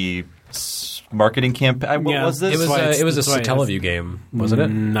the marketing campaign? What was this? It was a Satellaview game, wasn't it?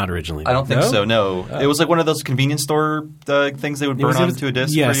 Not originally. I don't think so, no. It was like one of those convenience store things they would burn onto a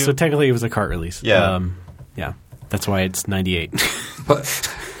disc for you. So technically it was a cart release. Yeah. Yeah. That's why it's 98.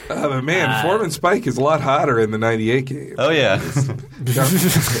 But man, Foreman Spike is a lot hotter in the 98 game. Oh, yeah.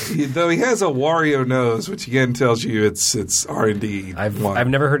 Though he has a Wario nose, which again tells you it's R&D. I've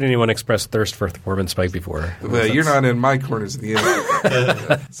never heard anyone express thirst for Foreman Spike before. Well, you're not in my corners of the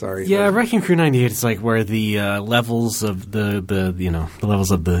internet. Sorry. Yeah, Wrecking Crew 98 is like where the levels of the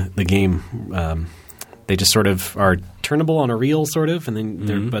levels of the game they just sort of are turnable on a reel, sort of, and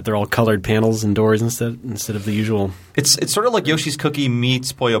then they're all colored panels and doors instead of the usual. It's sort of like Yoshi's Cookie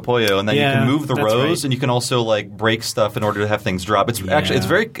meets Puyo Puyo, and then you can move the rows, and you can also like break stuff in order to have things drop. It's actually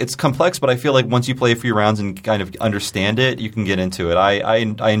it's complex, but I feel like once you play a few rounds and kind of understand it, you can get into it. I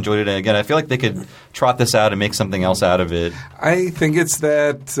enjoyed it, and again, I feel like they could trot this out and make something else out of it. I think it's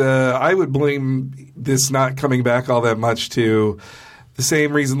that I would blame this not coming back all that much to the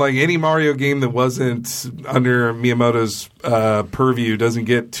same reason, like any Mario game that wasn't under Miyamoto's purview doesn't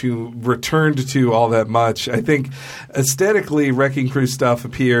get returned to all that much. I think aesthetically, Wrecking Crew stuff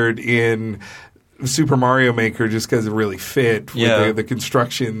appeared in Super Mario Maker just because it really fit with the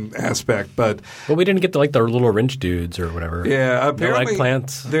construction aspect, but we didn't get the little wrench dudes or whatever. Yeah, apparently no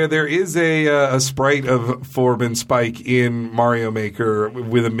eggplants. There is a sprite of Foreman Spike in Mario Maker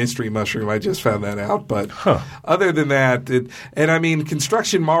with a mystery mushroom. I just found that out, but other than that, and I mean,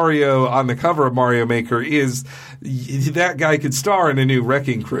 Construction Mario on the cover of Mario Maker is that guy could star in a new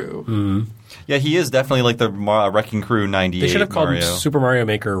Wrecking Crew. Mm-hmm. Yeah, he is definitely like the Wrecking Crew 98 They should have called Mario. him Super Mario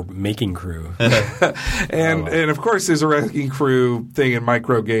Maker Making Crew. and of course there's a Wrecking Crew thing in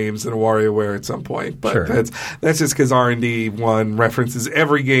micro games and a WarioWare at some point. But sure. that's just because R&D 1 references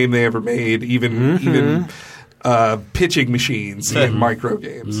every game they ever made, even pitching machines in micro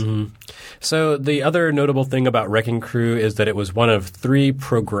games. Mm-hmm. So the other notable thing about Wrecking Crew is that it was one of 3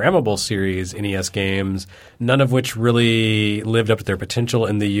 programmable series NES games, none of which really lived up to their potential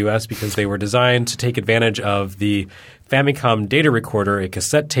in the U.S. because they were designed to take advantage of the Famicom data recorder, a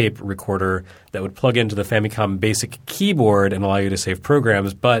cassette tape recorder that would plug into the Famicom basic keyboard and allow you to save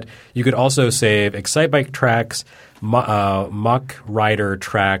programs. But you could also save Excitebike tracks, Mach Rider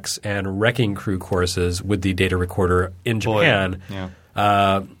tracks, and Wrecking Crew courses with the data recorder in Japan. Yeah.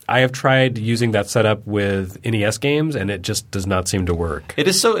 I have tried using that setup with NES games, and it just does not seem to work. It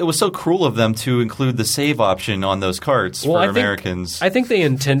was so cruel of them to include the save option on those carts for Americans. I think they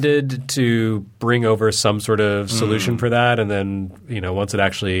intended to bring over some sort of solution for that, and then once it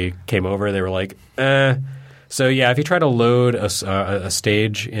actually came over, they were like, eh. So yeah, if you try to load a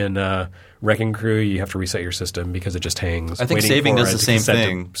stage in Wrecking Crew, you have to reset your system because it just hangs. I think saving does the same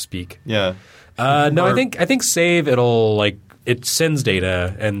thing. Speak. Yeah. No, I think save it sends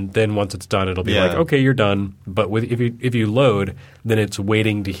data, and then once it's done, it'll be like, okay, you're done. But if you load, then it's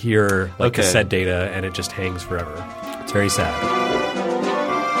waiting to hear cassette data, and it just hangs forever. It's very sad.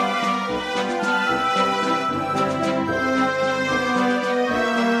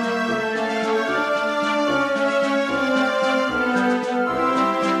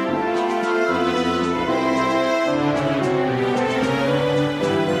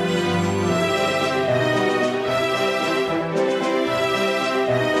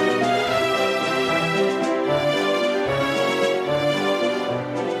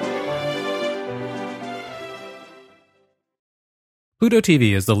 Pluto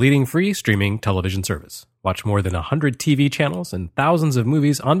TV is the leading free streaming television service. Watch more than 100 TV channels and thousands of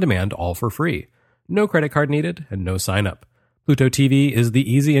movies on demand, all for free. No credit card needed and no sign up. Pluto TV is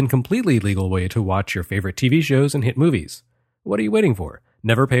the easy and completely legal way to watch your favorite TV shows and hit movies. What are you waiting for?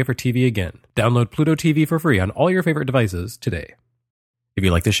 Never pay for TV again. Download Pluto TV for free on all your favorite devices today. If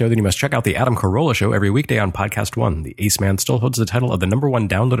you like this show, then you must check out The Adam Carolla Show every weekday on Podcast One. The Ace Man still holds the title of the #1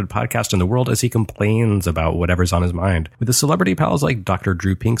 downloaded podcast in the world as he complains about whatever's on his mind, with his celebrity pals like Dr.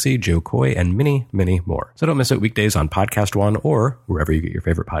 Drew Pinksy, Joe Coy, and many, many more. So don't miss it weekdays on Podcast One or wherever you get your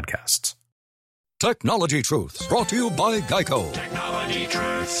favorite podcasts. Technology Truths, brought to you by Geico. Technology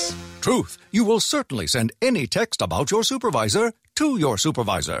Truths. Truth, you will certainly send any text about your supervisor to your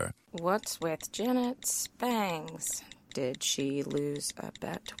supervisor. What's with Janet's bangs? Did she lose a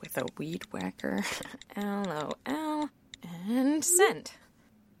bet with a weed whacker? LOL. And send.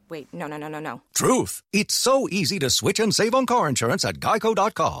 Wait, no. Truth, it's so easy to switch and save on car insurance at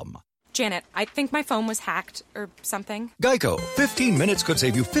geico.com. Janet, I think my phone was hacked or something. Geico, 15 minutes could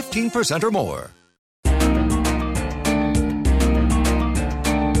save you 15% or more.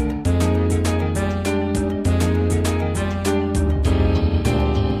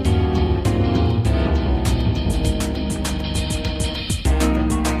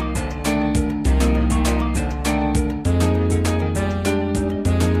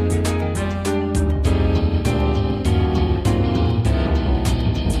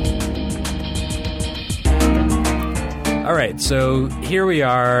 All right, so here we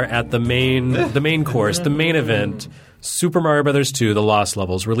are at the main course, the main event, Super Mario Bros. 2: The Lost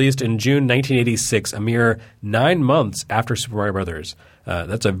Levels, released in June 1986, a mere 9 months after Super Mario Bros.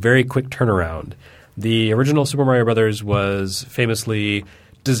 That's a very quick turnaround. The original Super Mario Bros. Was famously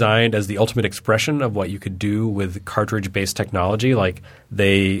designed as the ultimate expression of what you could do with cartridge-based technology. Like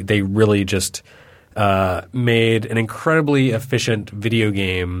they really just made an incredibly efficient video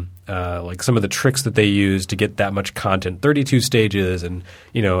game. Like some of the tricks that they used to get that much content, 32 stages and,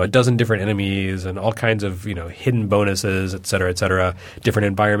 a dozen different enemies and all kinds of, hidden bonuses, et cetera, different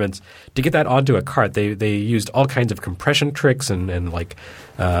environments. To get that onto a cart, they used all kinds of compression tricks and like,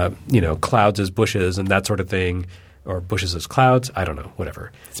 clouds as bushes and that sort of thing, or bushes as clouds. I don't know,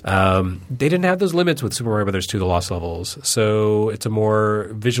 whatever. They didn't have those limits with Super Mario Bros. 2: The Lost Levels. So it's a more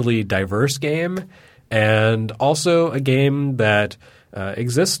visually diverse game and also a game that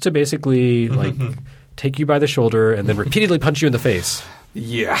exists to basically like take you by the shoulder and then repeatedly punch you in the face.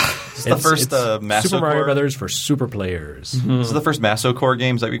 Yeah. It's the first Maso Super Mario Core. Brothers for super players. This is the first Maso Core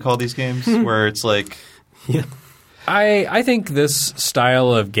games that we call these games, where it's like I think this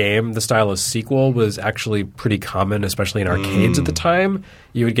style of game, the style of sequel, was actually pretty common, especially in arcades at the time.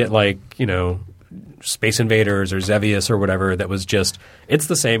 You would get like, Space Invaders or Xevious or whatever that was just – it's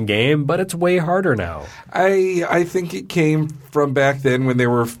the same game, but it's way harder now. I think it came from back then when there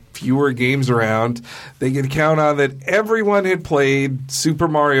were fewer games around. They could count on that everyone had played Super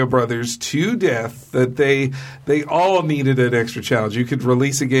Mario Brothers to death, that they all needed an extra challenge. You could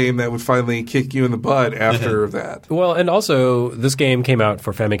release a game that would finally kick you in the butt after that. Well, and also this game came out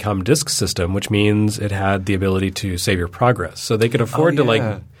for Famicom Disk System, which means it had the ability to save your progress. So they could afford to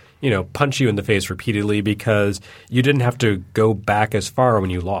like – punch you in the face repeatedly because you didn't have to go back as far when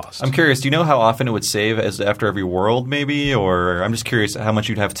you lost. I'm curious, do you know how often it would save after every world maybe? Or I'm just curious how much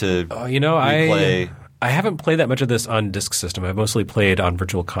you'd have to replay. I haven't played that much of this on Disk System. I've mostly played on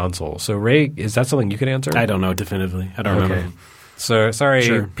Virtual Console. So Ray, is that something you could answer? I don't know definitively. I don't remember. So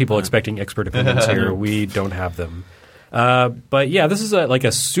sorry, people Yeah. expecting expert opinions here. We don't have them. But yeah, this is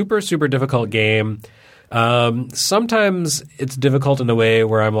a super, super difficult game. Sometimes it's difficult in a way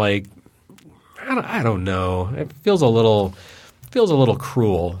where I'm like, I don't know. It feels a little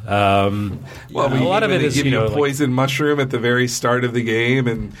cruel. Well, a lot of it is give you a like, poison mushroom at the very start of the game,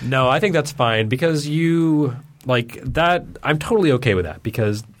 and no, I think that's fine because you like that. I'm totally okay with that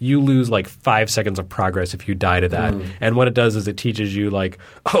because you lose like 5 seconds of progress if you die to that. And what it does is it teaches you like,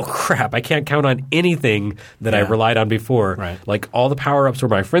 oh crap, I can't count on anything that I relied on before. Right. Like all the power ups were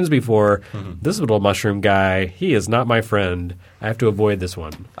my friends before. This little mushroom guy, he is not my friend. I have to avoid this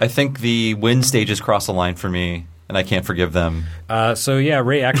one. I think the win stages cross the line for me, and I can't forgive them. So yeah,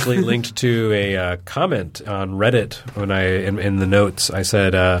 Ray actually linked to a comment on Reddit when in the notes I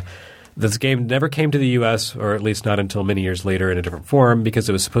said. This game never came to the U.S., or at least not until many years later in a different form, because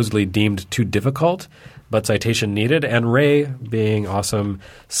it was supposedly deemed too difficult, but citation needed. And Ray, being awesome,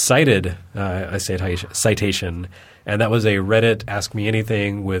 cited a citation, and that was a Reddit Ask Me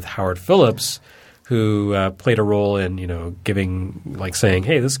Anything with Howard Phillips, who played a role in saying,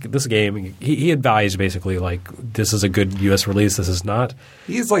 hey, this game. He advised basically like this is a good U.S. release. This is not.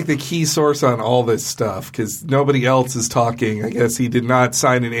 He's like the key source on all this stuff because nobody else is talking. I guess he did not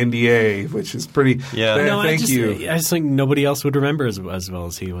sign an NDA, which is pretty. Yeah. I just think nobody else would remember as well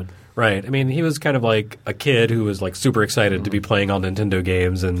as he would. Right. I mean, he was kind of like a kid who was like super excited to be playing all Nintendo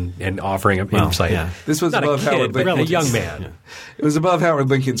games and offering up insight. Yeah. This was not above a kid, Howard but Lincoln. a young man. Yeah. It was above Howard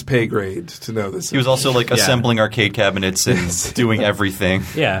Lincoln's pay grade to know this. He was also like assembling arcade cabinets and doing everything.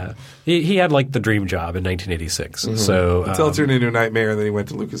 Yeah. He had like the dream job in 1986. So until it turned into a nightmare, and then he went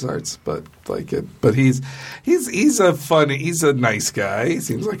to LucasArts. But he's a nice guy. He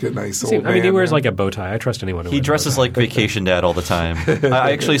seems like a nice old man. I mean, he wears like a bow tie. I trust anyone who He wears dresses a bow tie. like Vacation Dad all the time.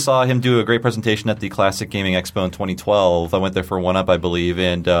 I actually saw him do a great presentation at the Classic Gaming Expo in 2012. I went there for One Up, I believe,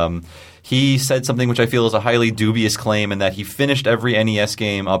 and he said something which I feel is a highly dubious claim, in that he finished every NES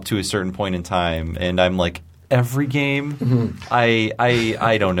game up to a certain point in time. And I'm like, every game?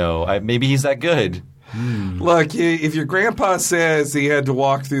 I don't know. Maybe he's that good. Look, if your grandpa says he had to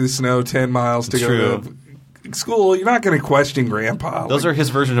walk through the snow 10 miles to go to school, you're not going to question grandpa. Those are his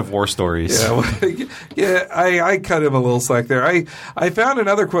version of war stories. Yeah, I cut him a little slack there. I found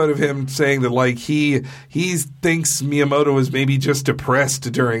another quote of him saying that like he thinks Miyamoto was maybe just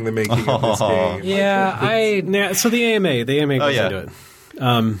depressed during the making of this game. Yeah, So the AMA goes into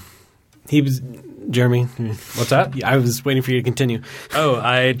it. He was Jeremy. What's that? Yeah, I was waiting for you to continue. Oh,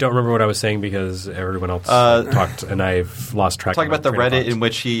 I don't remember what I was saying because everyone else talked, and I've lost track. Talk about the Reddit in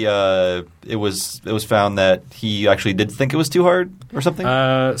which he it was found that he actually did think it was too hard or something.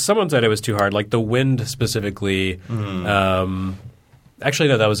 Someone said it was too hard, like the wind specifically. Actually,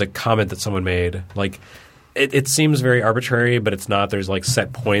 no, that was a comment that someone made. Like, it seems very arbitrary, but it's not. There's like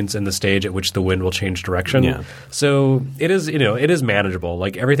set points in the stage at which the wind will change direction. Yeah. So it is manageable.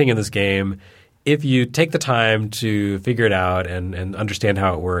 Like everything in this game, if you take the time to figure it out and understand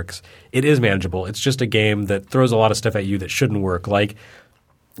how it works, it is manageable. It's just a game that throws a lot of stuff at you that shouldn't work, like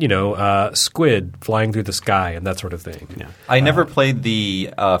squid flying through the sky and that sort of thing. Yeah. I never played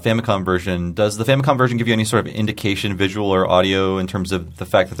the Famicom version. Does the Famicom version give you any sort of indication, visual or audio, in terms of the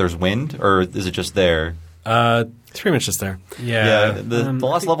fact that there's wind, or is it just there? It's pretty much just there. Yeah. The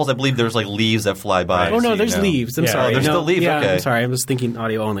last levels, I believe there's like leaves that fly by. Oh, no, there's leaves. I'm sorry. There's still leaves. Yeah, okay. I'm sorry. I was thinking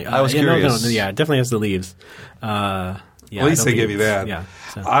audio only. I was curious. No, it definitely has the leaves. At least they give you that. Yeah.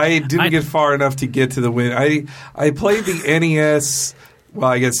 So. I didn't get far enough to get to the win. I played the NES, well,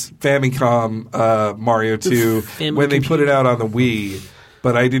 I guess Famicom Mario 2 when they put it out on the Wii.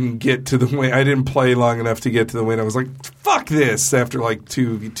 But I didn't get to the win. I didn't play long enough to get to the win. I was like, "Fuck this!" After like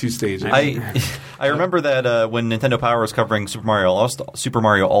two stages. I remember that when Nintendo Power was covering Super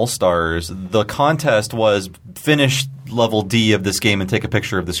Mario All Stars, the contest was finish level D of this game and take a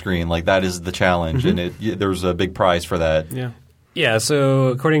picture of the screen. Like that is the challenge, and there was a big prize for that. Yeah. Yeah. So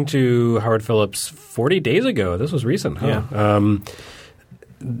according to Howard Phillips, 40 days ago, this was recent. Huh? Yeah.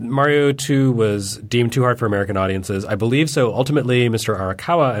 Mario 2 was deemed too hard for American audiences. I believe so. Ultimately, Mr.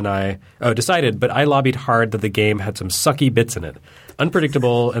 Arakawa and I decided, but I lobbied hard that the game had some sucky bits in it.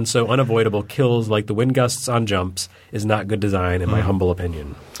 Unpredictable and so unavoidable kills like the wind gusts on jumps is not good design, in my humble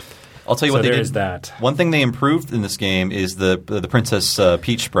opinion. I'll tell you what they did. That. One thing they improved in this game is the Princess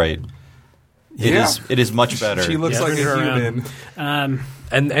Peach sprite. It is much better. She looks like a human.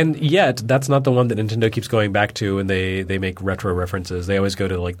 And yet, that's not the one that Nintendo keeps going back to when they make retro references. They always go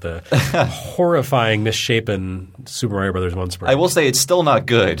to like the horrifying, misshapen Super Mario Brothers 1 sprite. I will say it's still not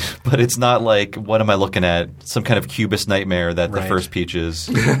good, but it's not like, what am I looking at? Some kind of cubist nightmare that the first Peach is.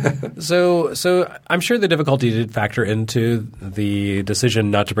 So I'm sure the difficulty did factor into the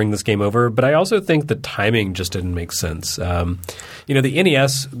decision not to bring this game over, but I also think the timing just didn't make sense. The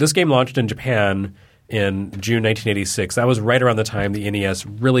NES, this game launched in Japan in June 1986. That was right around the time the NES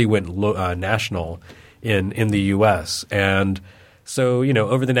really went national in the U.S. And so,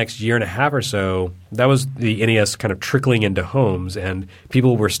 over the next year and a half or so, that was the NES kind of trickling into homes, and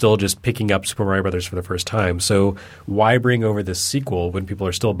people were still just picking up Super Mario Brothers for the first time. So why bring over this sequel when people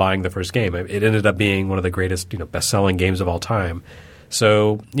are still buying the first game? It ended up being one of the greatest, best-selling games of all time.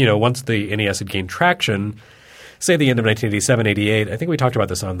 So, once the NES had gained traction, say the end of 1987, 88. I think we talked about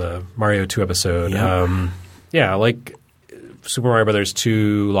this on the Mario 2 episode. Yeah. Like Super Mario Brothers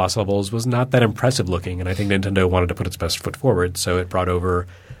 2 Lost Levels was not that impressive looking, and I think Nintendo wanted to put its best foot forward, so it brought over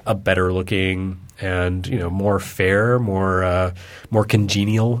a better looking and more fair, more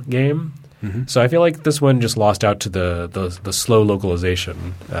congenial game. Mm-hmm. So I feel like this one just lost out to the slow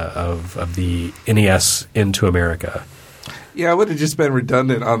localization of the NES into America. Yeah, it would have just been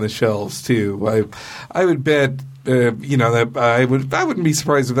redundant on the shelves too. I would bet that I wouldn't be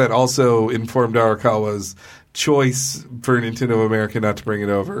surprised if that also informed Arakawa's choice for Nintendo of America not to bring it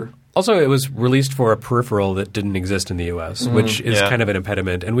over. Also, it was released for a peripheral that didn't exist in the U.S., which is kind of an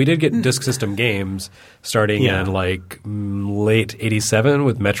impediment. And we did get Disk System games starting in late 87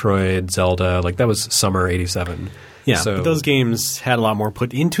 with Metroid, Zelda. Like that was summer 87. Yeah, so, but those games had a lot more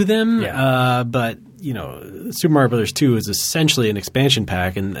put into them. Yeah. But Super Mario Brothers 2 is essentially an expansion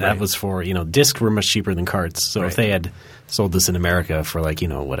pack, and that was for discs were much cheaper than carts. So if they had sold this in America for like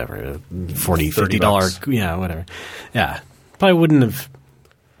whatever $40, $50, whatever, probably wouldn't have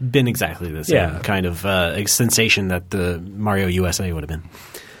been exactly the same kind of sensation that the Mario USA would have been.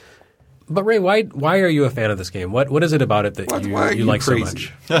 But Ray, why are you a fan of this game? What is it about it that you like crazy?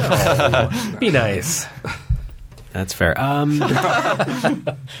 so much? Oh, be nice. That's fair.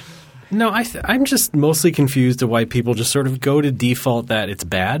 No, I'm just mostly confused to why people just sort of go to default that it's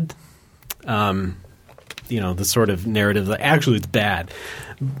bad. The sort of narrative that actually it's bad.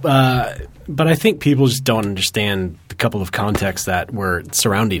 But I think people just don't understand the couple of contexts that were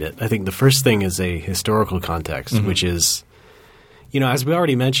surrounding it. I think the first thing is a historical context, which is, as we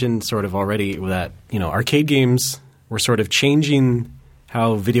already mentioned sort of already, that, arcade games were sort of changing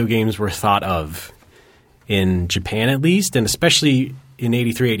how video games were thought of in Japan at least, and especially in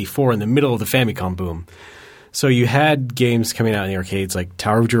 83, 84 in the middle of the Famicom boom. So you had games coming out in the arcades like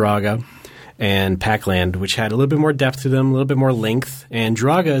Tower of Jiraga and Pac-Land, which had a little bit more depth to them, a little bit more length. And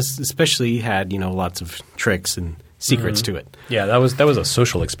Jiraga especially had, lots of tricks and secrets to it. Yeah, that was a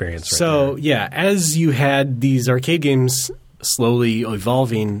social experience. As you had these arcade games slowly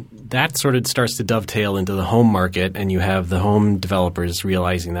evolving, that sort of starts to dovetail into the home market, and you have the home developers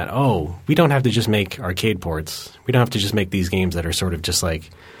realizing that, we don't have to just make arcade ports. We don't have to just make these games that are sort of just like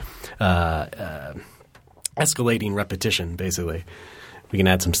escalating repetition, basically. We can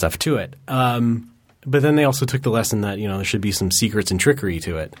add some stuff to it. But then they also took the lesson that, there should be some secrets and trickery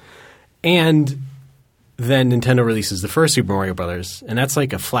to it. And then Nintendo releases the first Super Mario Brothers, and that's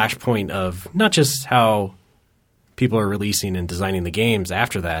like a flashpoint of not just how people are releasing and designing the games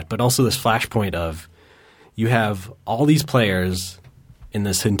after that, but also this flashpoint of you have all these players in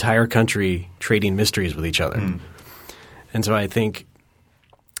this entire country trading mysteries with each other. And so I think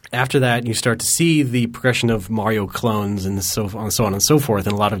after that, you start to see the progression of Mario clones and so on and so forth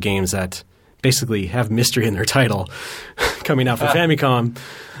in a lot of games that basically have mystery in their title coming out for Famicom.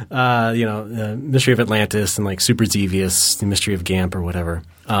 Mystery of Atlantis and like Super Xevious, the Mystery of Gamp or whatever.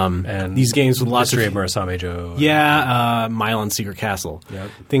 And these games with lots Mystery of Murasame Joe. Mile on Secret Castle. Yep.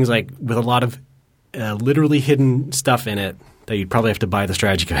 Things like with a lot of literally hidden stuff in it that you'd probably have to buy the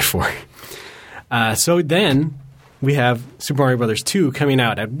strategy guide for. So then we have Super Mario Brothers 2 coming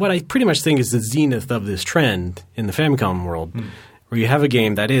out at what I pretty much think is the zenith of this trend in the Famicom world, where you have a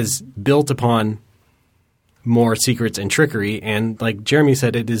game that is built upon more secrets and trickery, and like Jeremy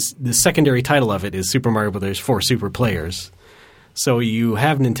said, it is the secondary title of it is Super Mario Brothers for Super Players. So you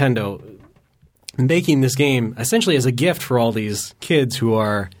have Nintendo making this game essentially as a gift for all these kids who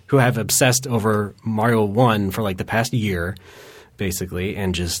have obsessed over Mario 1 for like the past year, basically,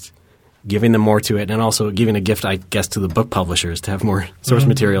 and just giving them more to it, and also giving a gift, I guess, to the book publishers to have more source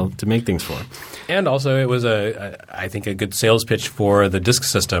material to make things for. And also it was I think a good sales pitch for the Disk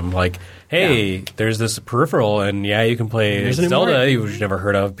System. Like, hey, there's this peripheral, and you can play Zelda you've never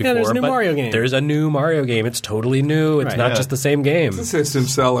heard of before. Yeah, there's a new Mario game. There's a new Mario game. It's totally new. It's not just the same game. It's a system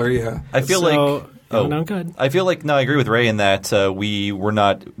seller, I feel like... no, good. I feel like I agree with Ray in that we were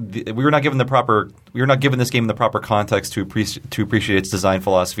not given this game the proper context to appreciate its design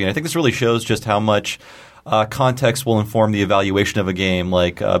philosophy, and I think this really shows just how much context will inform the evaluation of a game,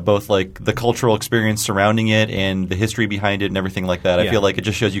 like both like the cultural experience surrounding it and the history behind it and everything like that. I feel like it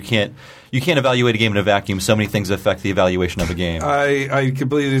just shows you can't evaluate a game in a vacuum. So many things affect the evaluation of a game. I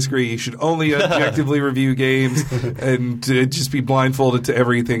completely disagree. You should only objectively review games and just be blindfolded to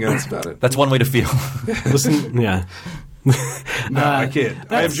everything else about it. That's one way to feel. Listen, No, I kid.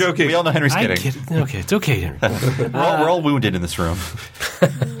 I am joking. We all know Henry's kidding. Okay, it's okay, Henry. We're all wounded in this room.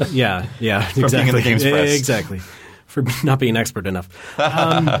 Yeah, exactly. being in the games press. Exactly. For not being expert enough.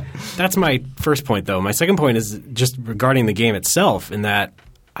 That's my first point, though. My second point is just regarding the game itself, in that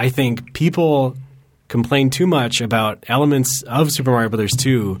I think people complain too much about elements of Super Mario Brothers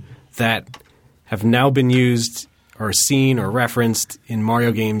 2 that have now been used or seen or referenced in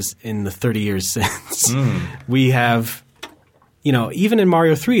Mario games in the 30 years since. We have, even in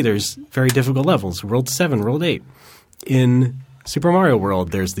Mario 3, there's very difficult levels. World 7, World 8. In Super Mario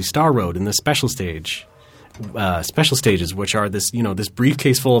World, there's the Star Road and the special stage. Special stages, which are this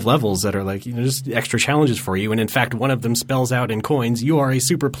briefcase full of levels that are like just extra challenges for you, and in fact, one of them spells out in coins, "You are a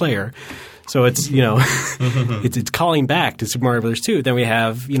super player." So it's it's calling back to Super Mario Bros. 2. Then we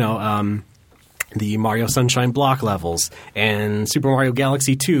have the Mario Sunshine block levels and Super Mario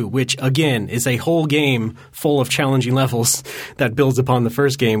Galaxy 2, which again is a whole game full of challenging levels that builds upon the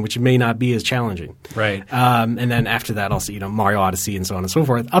first game, which may not be as challenging. Right. And then after that, also Mario Odyssey and so on and so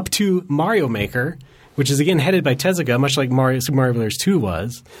forth, up to Mario Maker, which is again headed by Tezuka, much like Super Mario Bros. 2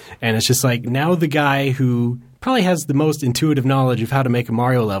 was. And it's just like now the guy who probably has the most intuitive knowledge of how to make a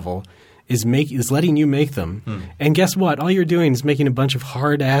Mario level is letting you make them. And guess what? All you're doing is making a bunch of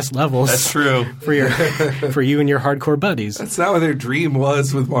hard-ass levels. That's true. For you and your hardcore buddies. That's not what their dream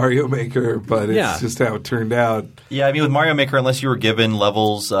was with Mario Maker, but it's just how it turned out. Yeah, I mean, with Mario Maker, unless you were given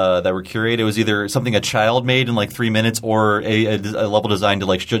levels that were curated, it was either something a child made in like 3 minutes or a level designed to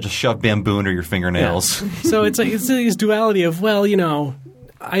like just shove bamboo under your fingernails. Yeah. So it's this duality of,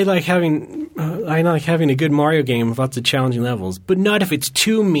 I like having a good Mario game with lots of challenging levels, but not if it's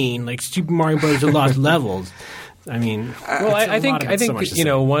too mean, like Super Mario Bros. A lot of levels. I mean, I think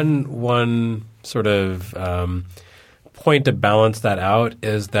one sort of point to balance that out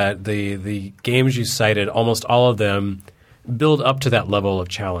is that the games you cited, almost all of them build up to that level of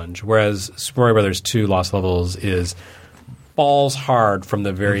challenge, whereas Super Mario Bros. 2 Lost Levels is balls hard from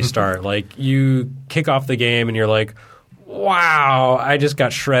the very start. Like you kick off the game and you're like, wow, I just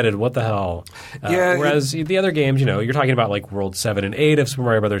got shredded. What the hell? Whereas the other games, you're talking about like World 7 and 8 of Super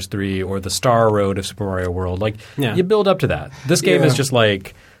Mario Bros. 3 or the Star Road of Super Mario World. Like you build up to that. This game is just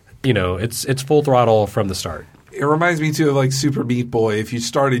like, it's full throttle from the start. It reminds me too of like Super Meat Boy. If you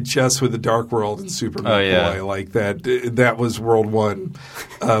started just with the Dark World and Super Meat Boy, like that was World 1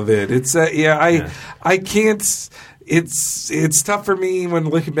 of it. It's I can't. It's tough for me when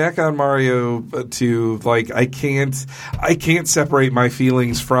looking back on Mario to like I can't separate my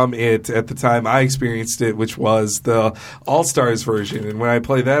feelings from it at the time I experienced it, which was the All-Stars version. And when I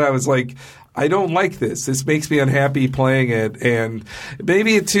played that, I was like, I don't like this. This makes me unhappy playing it. And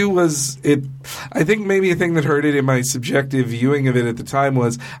maybe it too was it. I think maybe a thing that hurt it in my subjective viewing of it at the time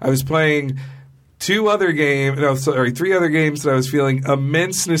was I was playing three other games that I was feeling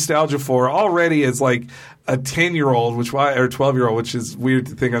immense nostalgia for already as like a 10-year-old, or 12-year-old, which is weird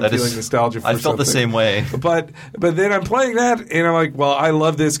to think I'm feeling nostalgia for. I felt the same way. But then I'm playing that, and I'm like, well, I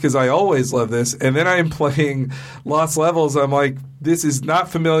love this because I always love this. And then I'm playing Lost Levels. I'm like, this is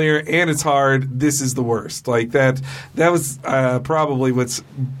not familiar, and it's hard. This is the worst. Like that was probably what's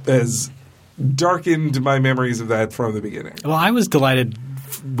as darkened my memories of that from the beginning. Well, I was delighted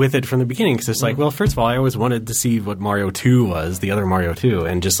with it from the beginning because it's like, well, first of all, I always wanted to see what Mario 2 was, the other Mario 2,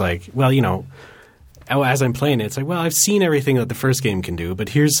 and just like, well, as I'm playing it, it's like, well, I've seen everything that the first game can do, but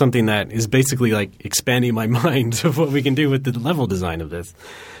here's something that is basically like expanding my mind of what we can do with the level design of this.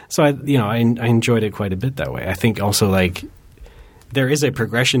 So I enjoyed it quite a bit that way. I think also like there is a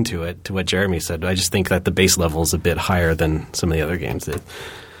progression to it, to what Jeremy said. I just think that the base level is a bit higher than some of the other games did.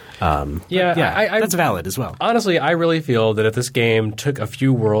 That's valid as well. Honestly, I really feel that if this game took a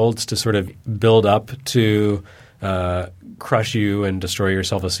few worlds to sort of build up to crush you and destroy your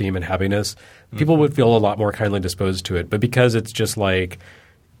self-esteem and happiness, people would feel a lot more kindly disposed to it. But because it's just like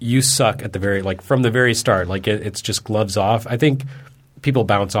you suck at from the very start, like it's just gloves off, I think people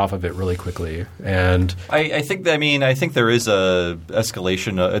bounce off of it really quickly. And I think there is a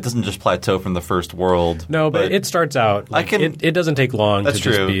escalation. It doesn't just plateau from the first world. No, but it starts out. It doesn't take long to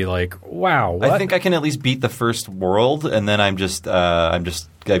just be like, wow. What? I think I can at least beat the first world, and then I just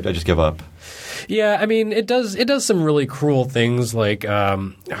give up. Yeah, I mean, it does some really cruel things. Like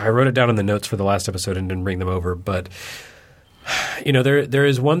I wrote it down in the notes for the last episode and didn't bring them over, but there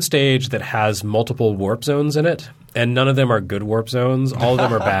is one stage that has multiple warp zones in it, and none of them are good warp zones. All of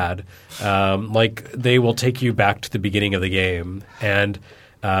them are bad. Like they will take you back to the beginning of the game, and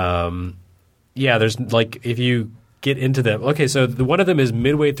there's like if you get into them. Okay, so one of them is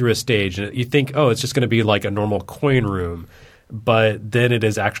midway through a stage, and you think, oh, it's just going to be like a normal coin room. But then it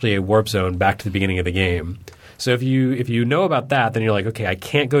is actually a warp zone back to the beginning of the game. So if you know about that, then you're like, okay, I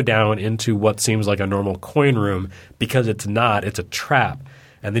can't go down into what seems like a normal coin room because it's not. It's a trap.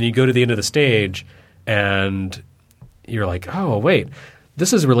 And then you go to the end of the stage, and you're like, oh, wait,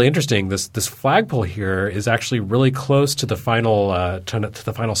 this is really interesting. This flagpole here is actually really close to the final to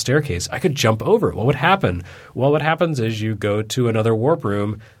the final staircase. I could jump over it. What would happen? Well, what happens is you go to another warp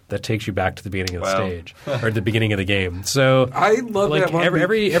room that takes you back to the beginning of the stage or the beginning of the game. So I love like that one.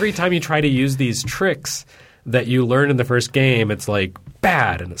 Every time you try to use these tricks that you learned in the first game, it's like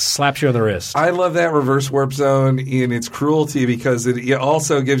bad and it slaps you on the wrist. I love that reverse warp zone in its cruelty because it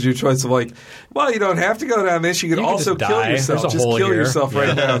also gives you a choice of like, well, you don't have to go down this. You can also kill yourself. Just kill yourself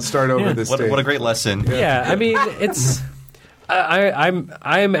right now and start over this stage. What a great lesson. Yeah, I mean, it's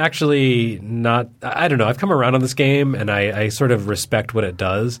I'm actually not. I don't know. I've come around on this game, and I sort of respect what it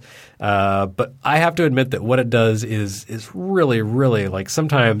does. But I have to admit that what it does is really, really like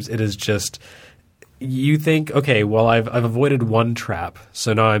sometimes it is just. You think, okay, well, I've avoided one trap,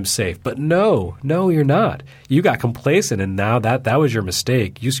 so now I'm safe. But no, you're not. You got complacent, and now that was your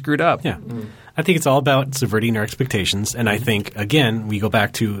mistake. You screwed up. Yeah. I think it's all about subverting our expectations. And I think, again, we go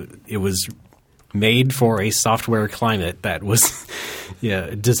back to it was made for a software climate that was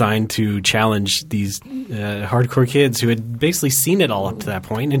designed to challenge these hardcore kids who had basically seen it all up to that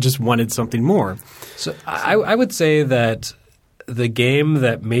point and just wanted something more. So I would say that the game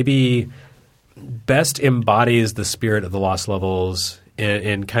that maybe – best embodies the spirit of the Lost Levels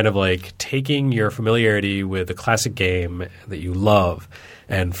in kind of like taking your familiarity with a classic game that you love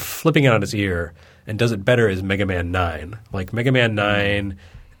and flipping it on its ear and does it better is Mega Man 9. Like Mega Man 9,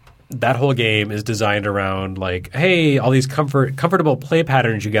 that whole game is designed around like, hey, all these comfortable play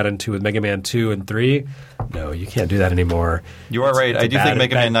patterns you got into with Mega Man 2 and 3. No, you can't do that anymore. You are right. I do think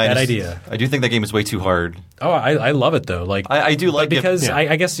Mega Man 9 bad is idea. I do think that game is way too hard. Oh, I love it though. Like I do like because it.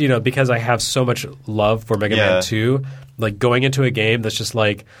 I guess because I have so much love for Mega Man 2. Like going into a game that's just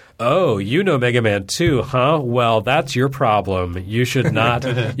like, oh, you know Mega Man 2, huh? Well, that's your problem. You should not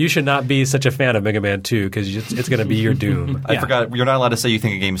be such a fan of Mega Man 2 because it's going to be your doom. I forgot you're not allowed to say you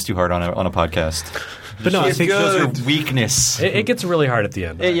think a game is too hard on a podcast. But no, I think it shows your weakness. It gets really hard at the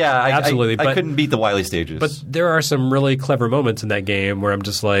end. Absolutely. I couldn't beat the Wily stages. But there are some really clever moments in that game where I'm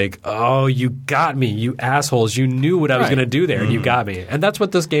just like, oh, you got me, you assholes. You knew what I was going to do there, and you got me. And that's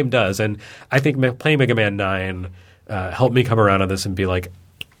what this game does. And I think playing Mega Man 9 helped me come around on this and be like,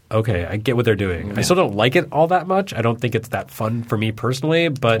 okay, I get what they're doing. Yeah. I still don't like it all that much. I don't think it's that fun for me personally.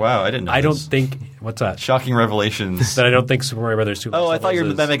 But wow, I didn't know don't think – what's that? Shocking revelations. That I don't think Super Mario Brothers 2 I thought you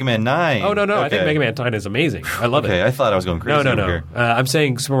were about Mega Man 9. Oh, no. Okay. I think Mega Man 9 is amazing. I love it. Okay, I thought I was going crazy. No. I'm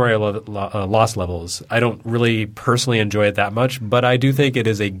saying Super Mario Lost Levels. I don't really personally enjoy it that much, but I do think it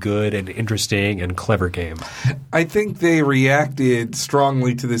is a good and interesting and clever game. I think they reacted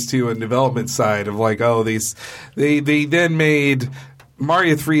strongly to this too on development side of like, oh, they then made –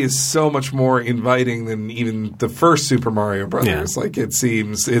 Mario 3 is so much more inviting than even the first Super Mario Brothers. Yeah. Like it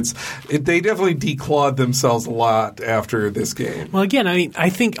seems, they definitely declawed themselves a lot after this game. Well, again, I mean,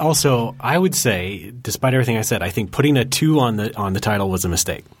 I think also I would say, despite everything I said, I think putting a 2 on the title was a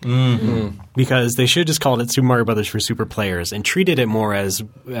mistake because they should have just called it Super Mario Brothers for Super Players and treated it more as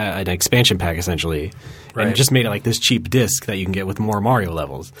an expansion pack essentially, and just made it like this cheap disc that you can get with more Mario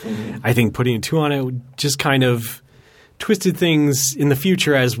levels. I think putting a 2 on it would just kind of twisted things in the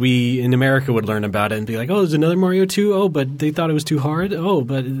future as we in America would learn about it and be like, oh, there's another Mario 2? Oh, but they thought it was too hard? Oh,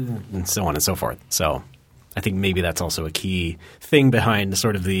 but – and so on and so forth. So I think maybe that's also a key thing behind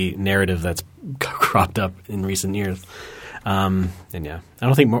sort of the narrative that's cropped up in recent years. I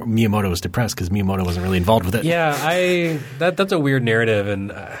don't think Miyamoto was depressed because Miyamoto wasn't really involved with it. Yeah, that's a weird narrative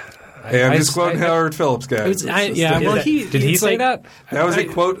and Hey, I'm just quoting Howard Phillips, guys. Did he say that? That was a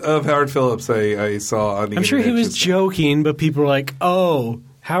quote of Howard Phillips I saw on the internet. I'm sure he was joking, but people were like, oh,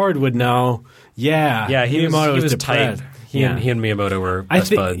 Howard would know. Yeah, Miyamoto was tight. He and Miyamoto were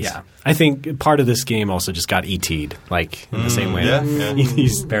best buds. Yeah, I think part of this game also just got ET'd, like in the same way.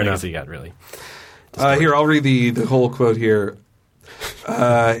 He's fair enough. He got really. Here, I'll read the whole quote here.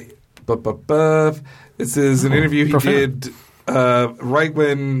 This is an interview he did right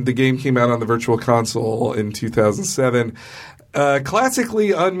when the game came out on the Virtual Console in 2007.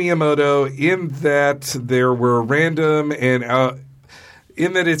 Classically on Miyamoto, in that there were random and out.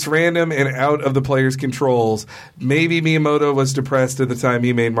 In that it's random and out of the player's controls. Maybe Miyamoto was depressed at the time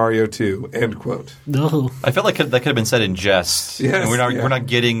he made Mario 2. End quote. No, I felt like that could have been said in jest. Yes, and we're not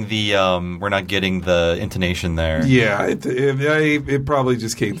getting the intonation there. Yeah, it probably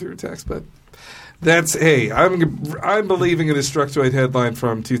just came through text, but that's I'm believing in a Destructoid headline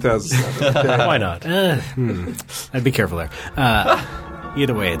from 2007. Okay? Why not? I'd be careful there.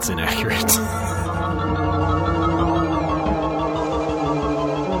 Either way, it's inaccurate.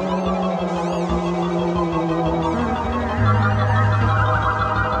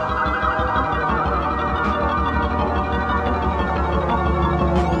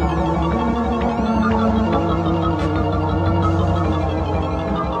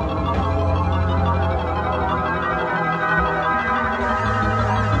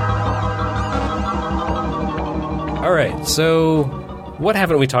 All right, so what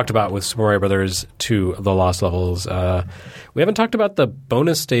haven't we talked about with Super Mario Brothers 2: The Lost Levels? We haven't talked about the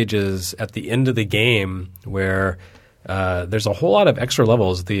bonus stages at the end of the game where there's a whole lot of extra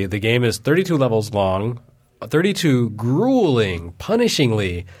levels. The game is 32 levels long, 32 grueling,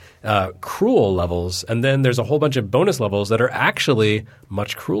 punishingly cruel levels, and then there's a whole bunch of bonus levels that are actually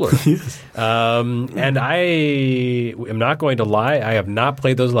much crueler. And I am not going to lie, I have not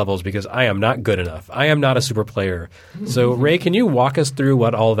played those levels because I am not good enough. I am not a super player. So, Ray, can you walk us through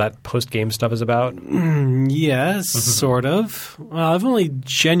what all that post-game stuff is about? Yes, sort of. Well, I've only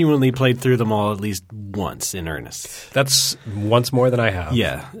genuinely played through them all at least once in earnest. That's once more than I have.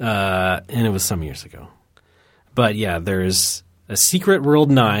 Yeah, and it was some years ago. But yeah, there's a secret World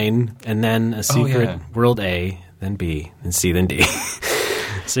 9, and then a secret World A, then B, then C, then D.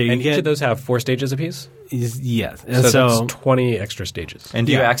 So and each of those have 4 stages apiece? Yes. So that's 20 extra stages. And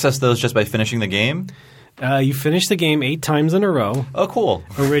do you access those just by finishing the game? You finish the game 8 times in a row. Oh, cool.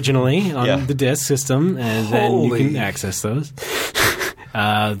 Originally on the disc system, and then you can access those.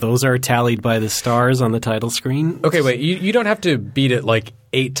 Those are tallied by the stars on the title screen. Okay, wait. You don't have to beat it like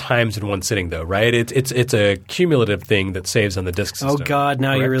 8 times in one sitting, though, right? It's a cumulative thing that saves on the disc system. Oh God!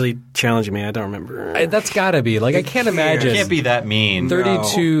 Now correct? You're really challenging me. I don't remember. That's got to be like I can't imagine. It can't be that mean.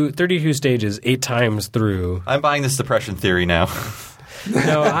 32 stages 8 times through. I'm buying this depression theory now.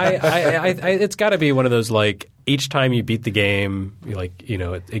 No, I it's got to be one of those like each time you beat the game,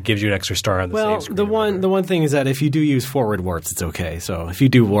 it gives you an extra star on the save screen. The one thing is that if you do use forward warps, it's okay. So if you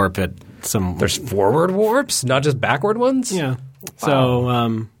do warp at some, there's forward warps, not just backward ones. Yeah. Wow.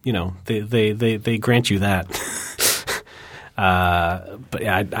 So they grant you that. But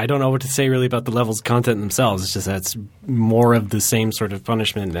yeah, I don't know what to say really about the levels content themselves. It's just that's more of the same sort of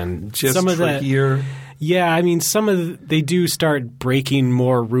punishment and just some of trickier. Yeah, I mean, they do start breaking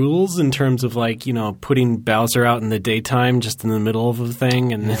more rules in terms of like putting Bowser out in the daytime just in the middle of a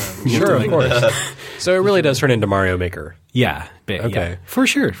thing, and sure, of course. So it really does turn into Mario Maker. Yeah. Okay. Yeah. For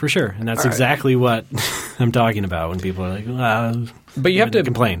sure, and that's exactly what I'm talking about when people are like, but you have to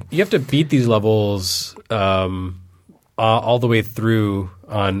complain. You have to beat these levels all the way through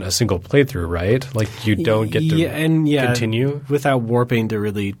on a single playthrough, right? Like you don't get to continue without warping to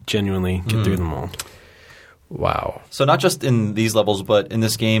really genuinely get through them all. Wow. So not just in these levels, but in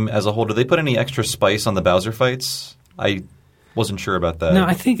this game as a whole, do they put any extra spice on the Bowser fights? I wasn't sure about that. No,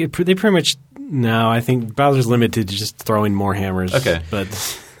 I think they pretty much – no, I think Bowser's limited to just throwing more hammers. Okay. But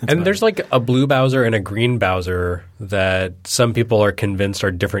and there's like a blue Bowser and a green Bowser that some people are convinced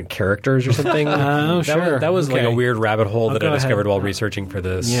are different characters or something. Sure. That was like Okay. a weird rabbit hole that I discovered while Right. researching for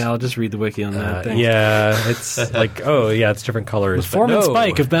this. Yeah, I'll just read the wiki on that. Thanks. Yeah, it's like, it's different colors. The Foreman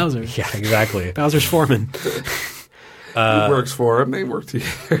Spike of Bowser. Yeah, exactly. Bowser's Foreman. He works for him. They work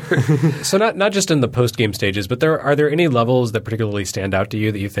together. So not just in the post-game stages, but are there any levels that particularly stand out to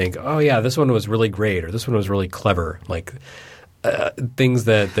you that you think, oh yeah, this one was really great or this one was really clever? Like things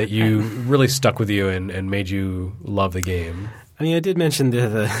that you really stuck with you and made you love the game? I mean, I did mention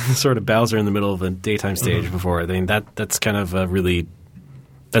the sort of Bowser in the middle of a daytime stage before. I mean, that's kind of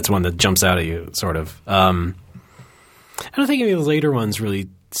that's one that jumps out at you, sort of. I don't think any of the later ones really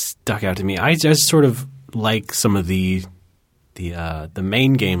stuck out to me. I just sort of like some of the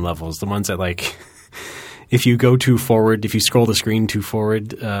main game levels, the ones that like if you go too forward, if you scroll the screen too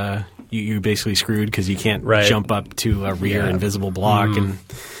forward, you're basically screwed because you can't jump up to a rear invisible block and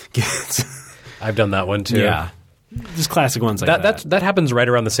get. I've done that one too. Yeah. Just classic ones like that. That happens right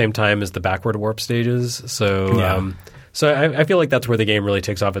around the same time as the backward warp stages. So I feel like that's where the game really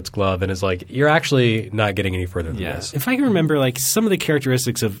takes off its glove and is like, you're actually not getting any further than this. If I can remember, like some of the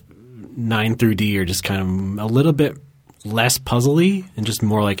characteristics of 9 through D are just kind of a little bit less puzzly and just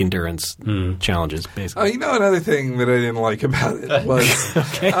more like endurance challenges, basically. Another thing that I didn't like about it was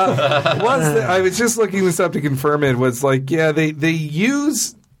I was just looking this up to confirm it, was like, they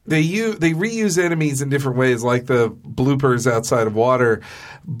reuse enemies in different ways, like the bloopers outside of water,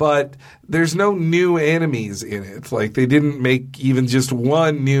 but there's no new enemies in it. Like they didn't make even just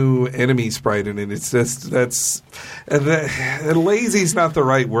one new enemy sprite in it. It's just lazy's not the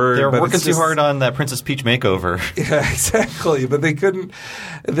right word. They're but working it's too hard on that Princess Peach makeover. Yeah, exactly. But they couldn't.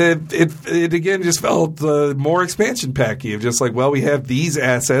 It again just felt more expansion packy of just like, well, we have these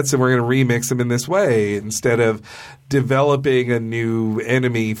assets and we're going to remix them in this way instead of developing a new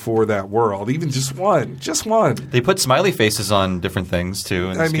enemy for that world. Even just one. They put smiley faces on different things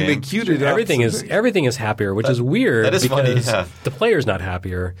too. In this game. They queued it up. Everything is happier, which is weird. That is because funny. Yeah. the player's not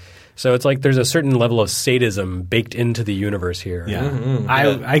happier. So it's like there's a certain level of sadism baked into the universe here. Yeah.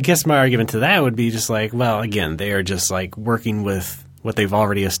 I guess my argument to that would be just like, well, again, they are just like working with what they've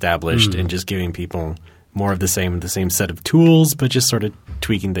already established and just giving people more of the same set of tools, but just sort of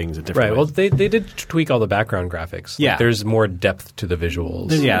tweaking things a different way. Well, they did tweak all the background graphics. Yeah. Like, there's more depth to the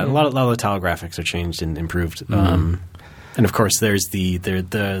visuals. A lot of the tile graphics are changed and improved. And of course, there's the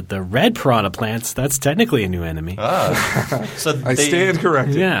red piranha plants. That's technically a new enemy. So I stand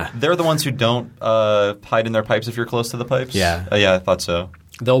corrected. Yeah. They're the ones who don't hide in their pipes if you're close to the pipes? Yeah. Yeah, I thought so.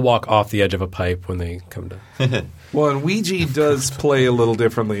 They'll walk off the edge of a pipe when they come to. Well, and Ouija does play a little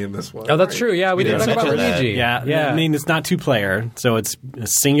differently in this one. Oh, that's true. Yeah, we didn't talk about mention that. Luigi. Yeah. I mean, it's not two-player, so it's a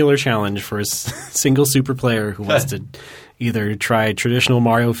singular challenge for a single super player who wants to either try traditional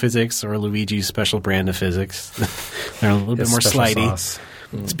Mario physics or Luigi's special brand of physics. They're a little bit more slidey. Sauce.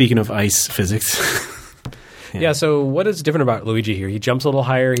 Speaking of ice physics. Yeah. So what is different about Luigi here? He jumps a little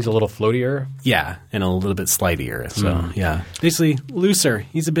higher. He's a little floatier. Yeah, and a little bit slidier. So yeah, basically looser.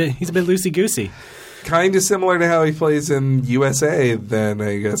 He's a bit loosey goosey. Kind of similar to how he plays in USA, then,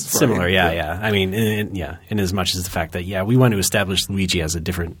 I guess. Similar, yeah. I mean, in as much as the fact that, we want to establish Luigi as a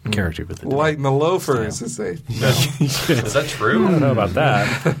different character with it. Light in the loafers, as they Is that true? I don't know about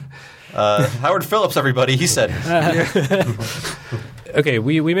that. Howard Phillips, everybody. He said. Okay,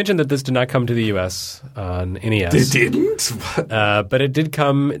 we mentioned that this did not come to the U.S. on NES. It didn't? But it did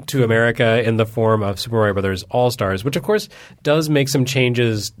come to America in the form of Super Mario Bros. All-Stars, which, of course, does make some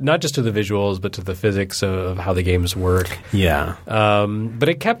changes, not just to the visuals, but to the physics of how the games work. Yeah. But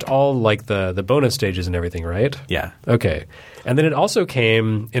it kept all, like, the bonus stages and everything, right? Yeah. Okay. And then it also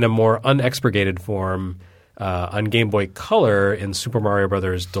came in a more unexpurgated form on Game Boy Color in Super Mario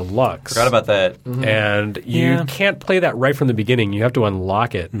Bros. Deluxe. Forgot about that. And you can't play that right from the beginning. You have to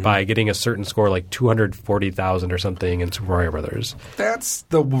unlock it by getting a certain score, like 240,000 or something in Super Mario Brothers. That's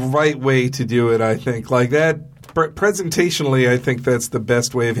the right way to do it, I think. Like that, presentationally, I think that's the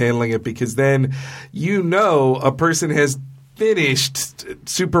best way of handling it, because then a person has finished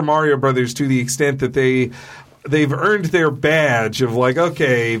Super Mario Brothers to the extent that they've earned their badge of like,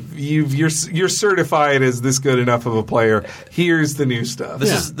 okay, you're certified as this good enough of a player. Here's the new stuff.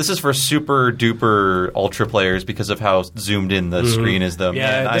 This is for super duper ultra players because of how zoomed in the screen is. Though,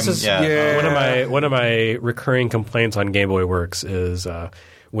 one of my recurring complaints on Game Boy Works is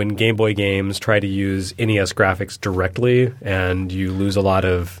when Game Boy games try to use NES graphics directly, and you lose a lot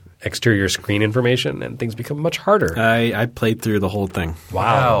of exterior screen information, and things become much harder. I played through the whole thing.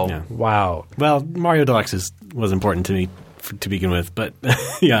 Wow. Yeah. Wow. Well, Mario Deluxe was important to me to begin with, but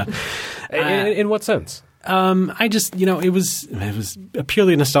yeah. In what sense? I just, it was a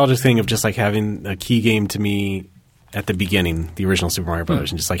purely nostalgic thing of just like having a key game to me at the beginning, the original Super Mario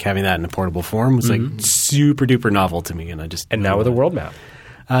Brothers, and just like having that in a portable form was like super duper novel to me, and now with a world map.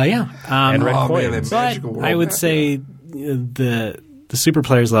 And red coins. But I would say the Super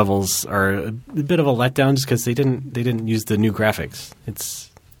Players levels are a bit of a letdown just because they didn't use the new graphics.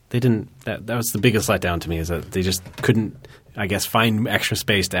 That was the biggest letdown to me, is that they just couldn't, I guess, find extra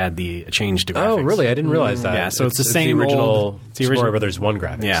space to add the change to graphics. Oh, really? I didn't realize that. Yeah, so it's the same original Super Mario Brothers 1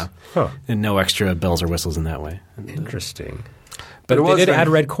 graphics. Yeah. Huh. And no extra bells or whistles in that way. Interesting. But they did add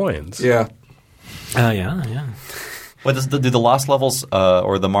red coins. Yeah. Yeah. What do the Lost levels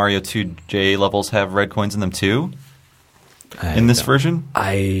or the Mario 2J levels have red coins in them too? In this version?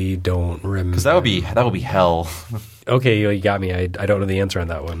 I don't remember. Because that would be hell. Okay, you got me. I don't know the answer on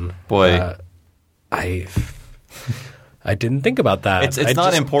that one. Boy. I didn't think about that. It's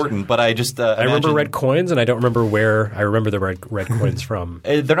not important, but I just I remember red coins, and I don't remember where I remember the red coins from.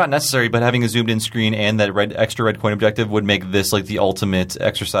 They're not necessary, but having a zoomed-in screen and that extra red coin objective would make this like the ultimate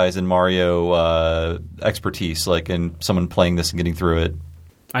exercise in Mario expertise, like in someone playing this and getting through it.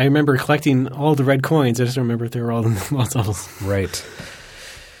 I remember collecting all the red coins. I just don't remember if they were all in the Lost levels. Right.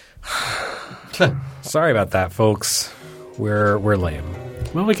 Sorry about that, folks. We're lame.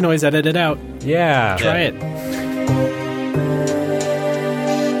 Well, we can always edit it out. Yeah. Try it.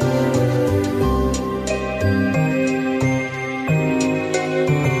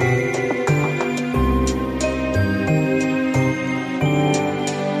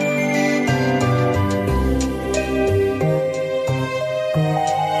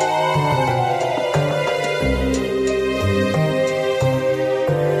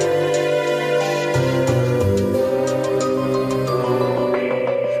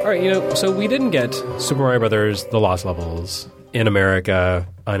 So we didn't get Super Mario Brothers: The Lost Levels in America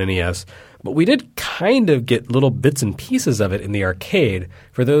on NES, but we did kind of get little bits and pieces of it in the arcade.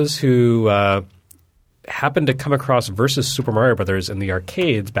 For those who happened to come across Versus Super Mario Brothers in the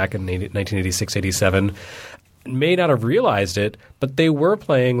arcades back in 1986-87, may not have realized it, but they were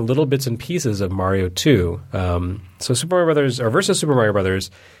playing little bits and pieces of Mario 2. So Super Mario Brothers, or Versus Super Mario Brothers,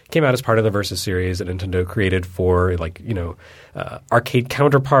 came out as part of the Versus series that Nintendo created for arcade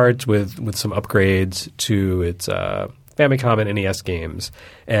counterparts with some upgrades to its Famicom and NES games.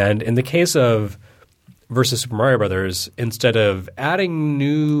 And in the case of versus Super Mario Brothers, instead of adding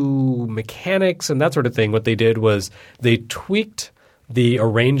new mechanics and that sort of thing, what they did was they tweaked the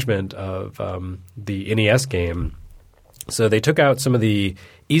arrangement of the NES game. So they took out some of the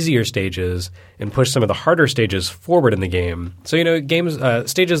easier stages and pushed some of the harder stages forward in the game. So,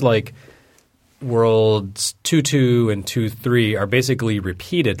 stages like Worlds 2-2 and 2-3 are basically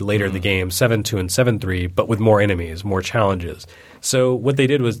repeated later in the game, 7-2 and 7-3, but with more enemies, more challenges. So what they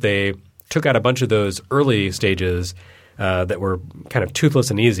did was they took out a bunch of those early stages that were kind of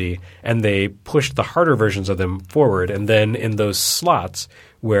toothless and easy, and they pushed the harder versions of them forward. And then in those slots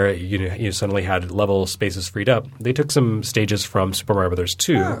where you suddenly had level spaces freed up, they took some stages from Super Mario Bros.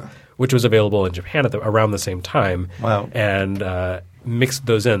 2, which was available in Japan around the same time, and mixed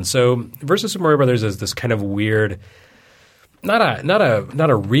those in. So versus Super Mario Brothers is this kind of weird, not a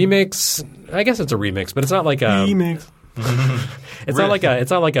remix. I guess it's a remix, but it's not like a remix. It's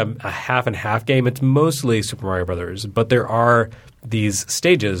not like a half and half game. It's mostly Super Mario Brothers, but there are these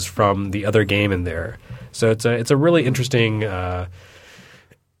stages from the other game in there. So it's a really interesting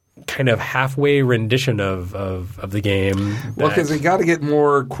kind of halfway rendition of the game. Well, because they got to get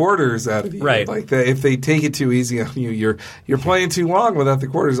more quarters out of you, right? Like if they take it too easy on you, you're playing too long without the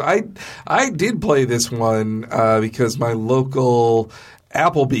quarters. I did play this one because my local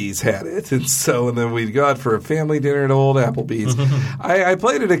Applebee's had it, and then we'd go out for a family dinner at old Applebee's. I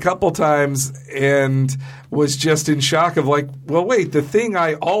played it a couple times and was just in shock of like, well, wait, the thing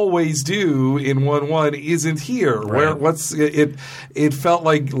I always do in 1-1 isn't here. Right. What's it? It felt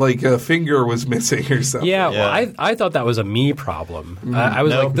like a finger was missing or something. Yeah, well, I thought that was a me problem. I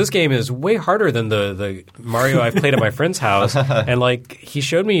was like, this game is way harder than the Mario I've played at my friend's house, and like he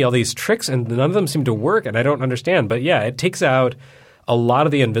showed me all these tricks, and none of them seem to work, and I don't understand. But yeah, it takes out a lot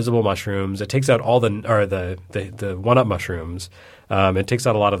of the invisible mushrooms. It takes out all the one-up mushrooms. It takes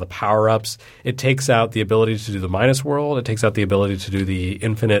out a lot of the power-ups. It takes out the ability to do the minus world. It takes out the ability to do the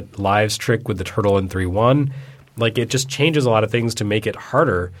infinite lives trick with the turtle in 3-1. Like it just changes a lot of things to make it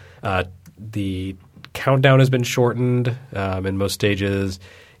harder. The countdown has been shortened in most stages.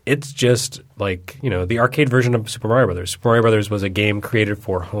 It's just like, the arcade version of Super Mario Brothers. Super Mario Brothers was a game created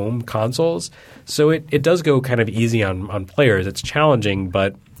for home consoles, so it does go kind of easy on players. It's challenging,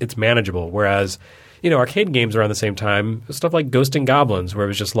 but it's manageable. Whereas, arcade games around the same time, stuff like Ghost and Goblins, where it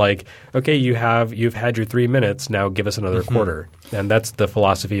was just like, okay, you've had your 3 minutes, now give us another quarter. And that's the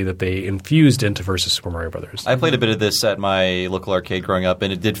philosophy that they infused into versus Super Mario Brothers. I played a bit of this at my local arcade growing up,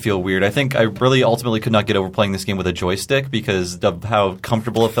 and it did feel weird. I think I really ultimately could not get over playing this game with a joystick because of how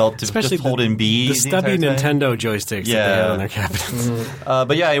comfortable it felt to especially just hold in B. The stubby Nintendo joysticks that they had on their cabinets.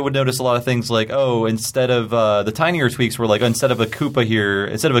 But yeah, I would notice a lot of things like, instead of the tinier tweaks were like, instead of a Goomba here,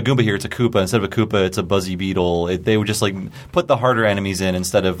 it's a Koopa. Instead of a Koopa, it's a Buzzy Beetle. They would just like put the harder enemies in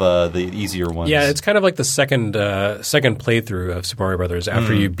instead of the easier ones. Yeah, it's kind of like the second playthrough of Super Mario Brothers.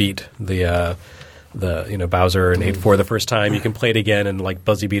 After you beat the Bowser and 8-4 the first time, you can play it again, and like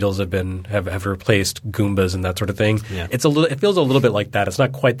Buzzy Beetles have replaced Goombas and that sort of thing. Yeah. It feels a little bit like that. It's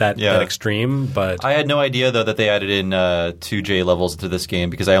not quite that extreme, but I had no idea though that they added in 2J levels to this game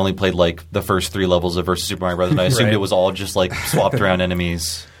because I only played like the first 3 levels of versus Super Mario Brothers, and I assumed it was all just like swapped around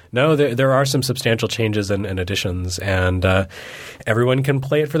enemies. No, there are some substantial changes and additions, and everyone can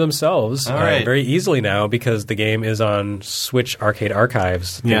play it for themselves very easily now because the game is on Switch Arcade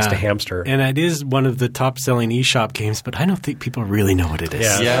Archives thanks to Hamster. And it is one of the top-selling eShop games, but I don't think people really know what it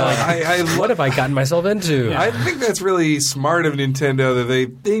is. Yeah. What have I gotten myself into? I think that's really smart of Nintendo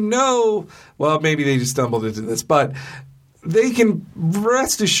that they know – well, maybe they just stumbled into this, but they can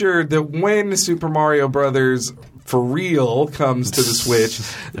rest assured that when Super Mario Brothers – for real comes to the Switch,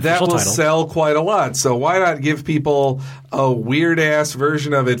 that will sell quite a lot. So why not give people a weird-ass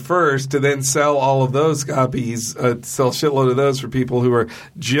version of it first to then sell all of those copies, sell a shitload of those for people who are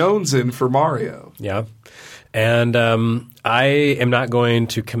jonesing for Mario. Yeah. And I am not going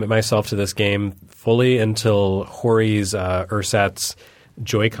to commit myself to this game fully until Hori's Ursat's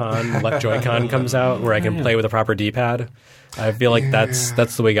Joy-Con comes out where I can play with a proper D-pad. I feel like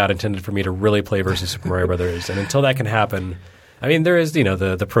that's the way God intended for me to really play versus Super Mario Brothers. And until that can happen, I mean, there is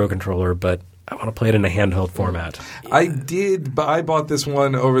the Pro Controller, but I want to play it in a handheld format. I did, but I bought this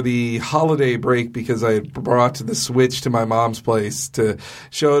one over the holiday break because I brought the Switch to my mom's place to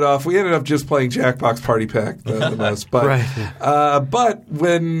show it off. We ended up just playing Jackbox Party Pack the most. But, but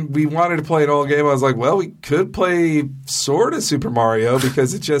when we wanted to play an old game, I was like, well, we could play sort of Super Mario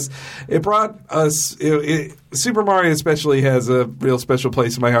because it brought us Super Mario especially has a real special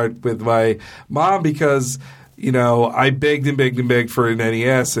place in my heart with my mom because – I begged and begged and begged for an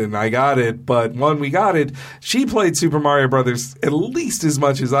NES, and I got it. But when we got it, she played Super Mario Brothers at least as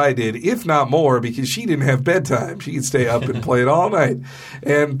much as I did, if not more, because she didn't have bedtime. She could stay up and play it all night.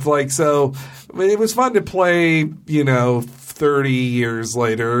 And so it was fun to play, 30 years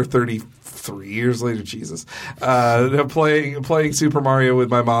later, 33 years later, Jesus, playing Super Mario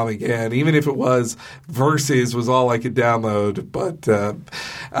with my mom again, even if it was Versus was all I could download. But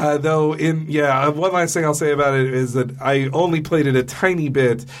one last thing I'll say about it is that I only played it a tiny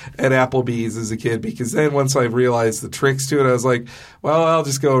bit at Applebee's as a kid, because then once I realized the tricks to it, I was like, well, I'll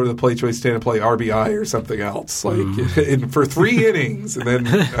just go over to the Play Choice stand and play RBI or something else, for 3 innings, and then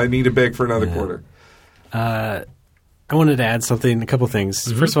I need to beg for another quarter. I wanted to add a couple things.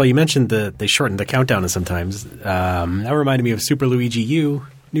 Mm-hmm. First of all, you mentioned they shortened the countdown sometimes. That reminded me of Super Luigi U.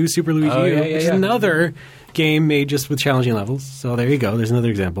 New Super Luigi U. It's another game made just with challenging levels. So there you go. There's another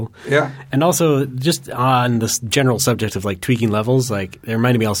example. Yeah. And also, just on this general subject of tweaking levels, it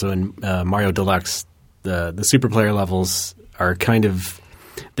reminded me also in Mario Deluxe, the super player levels are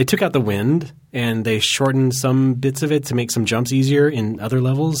they took out the wind and they shortened some bits of it to make some jumps easier in other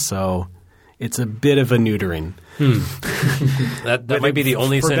levels. So it's a bit of a neutering. That might be the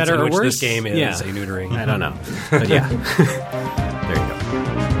only sense in which this game is a neutering. I don't know. But yeah. There you go.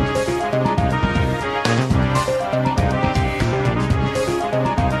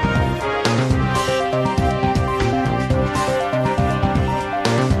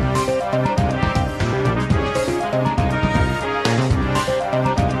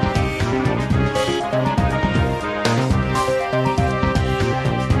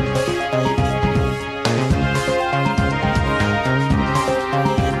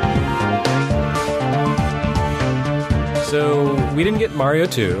 So we didn't get Mario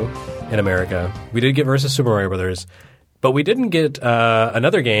 2 in America. We did get Versus Super Mario Brothers. But we didn't get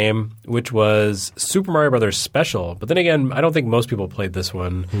another game, which was Super Mario Brothers Special. But then again, I don't think most people played this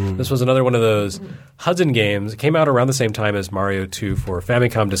one. This was another one of those Hudson games. It came out around the same time as Mario 2 for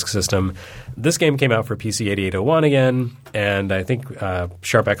Famicom Disk System. This game came out for PC 8801 again, and I think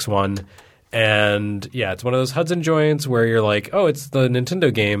Sharp X1. And yeah, it's one of those Hudson joints where you're like, oh, it's the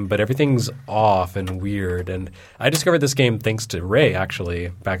Nintendo game, but everything's off and weird. And I discovered this game thanks to Ray, actually,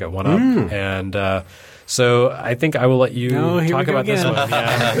 back at 1UP. And so I think I will let you talk about this one.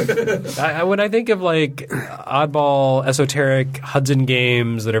 Yeah. When I think of oddball, esoteric Hudson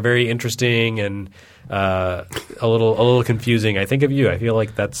games that are very interesting and a little confusing, I think of you. I feel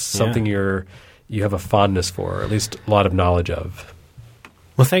like that's something you have a fondness for, or at least a lot of knowledge of.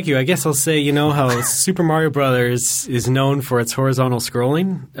 Well, thank you. I guess I'll say, how Super Mario Brothers is known for its horizontal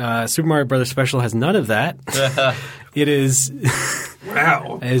scrolling. Super Mario Brothers Special has none of that. It is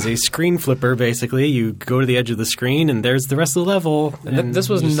wow. It is a screen flipper, basically. You go to the edge of the screen, and there's the rest of the level. And this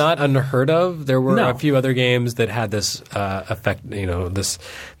was not unheard of. There were a few other games that had this effect,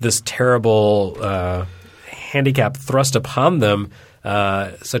 this terrible handicap thrust upon them,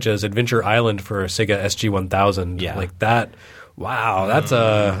 such as Adventure Island for Sega SG-1000. Yeah. Like that. Wow, that's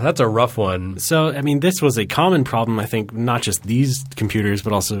a rough one. So, I mean, this was a common problem, I think, not just these computers,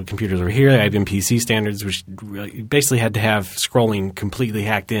 but also computers over here, IBM PC standards, which basically had to have scrolling completely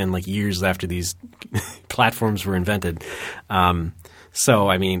hacked in years after these platforms were invented. So,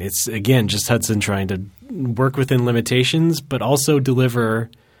 I mean, it's, again, just Hudson trying to work within limitations, but also deliver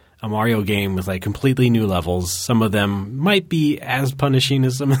a Mario game with completely new levels. Some of them might be as punishing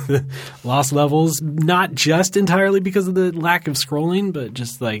as some of the lost levels, not just entirely because of the lack of scrolling, but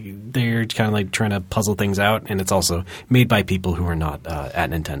just they're kind of trying to puzzle things out, and it's also made by people who are not at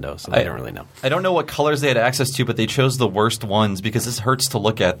Nintendo, so they don't really know. I don't know what colors they had access to, but they chose the worst ones because this hurts to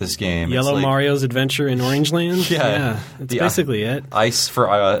look at this game. Yellow Mario's Adventure in Orange Land? Yeah. That's basically it. Ice for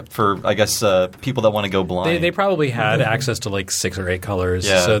I guess people that want to go blind. They probably had access to 6 or 8 colors,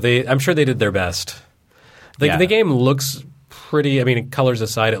 so I'm sure they did their best. The game looks pretty. I mean, colors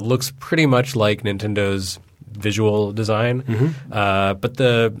aside, it looks pretty much like Nintendo's visual design. Mm-hmm.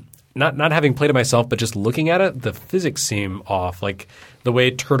 But not having played it myself, but just looking at it, the physics seem off. The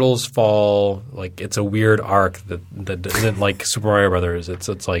way turtles fall, it's a weird arc that isn't like Super Mario Brothers.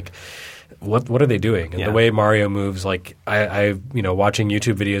 It's like. What are they doing? And the way Mario moves, I watching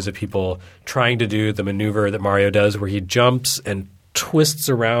YouTube videos of people trying to do the maneuver that Mario does, where he jumps and twists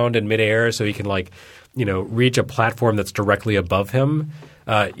around in midair so he can reach a platform that's directly above him.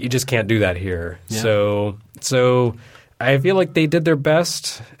 You just can't do that here. Yeah. So I feel like they did their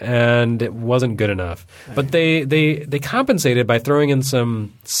best and it wasn't good enough. But they compensated by throwing in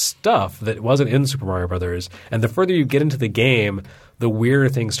some stuff that wasn't in Super Mario Brothers. And the further you get into the game, the weirder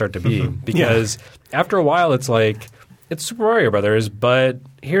things start to be. Because after a while it's it's Super Mario Brothers, but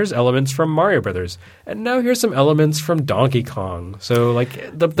here's elements from Mario Brothers, and now here's some elements from Donkey Kong. So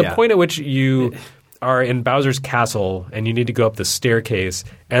like the point at which you are in Bowser's castle and you need to go up the staircase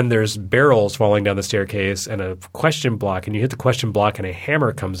and there's barrels falling down the staircase and a question block, and you hit the question block and a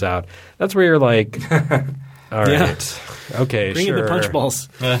hammer comes out. That's where you're like, all right, okay, Bring sure. in the punch balls.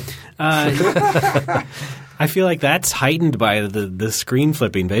 I feel like that's heightened by the screen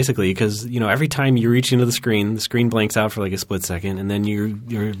flipping, basically, because every time you reach into the screen blanks out for like a split second, and then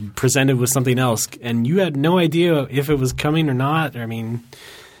you're presented with something else, and you had no idea if it was coming or not. I mean,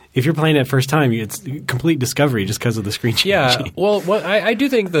 if you're playing it first time, it's complete discovery just because of the screen changing. Yeah, well, I do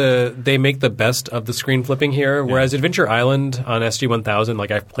think they make the best of the screen flipping here, whereas Adventure Island on SG-1000, like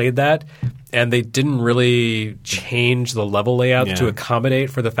I've played that, and they didn't really change the level layout to accommodate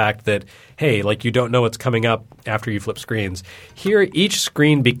for the fact that, hey, like you don't know what's coming up after you flip screens. Here, each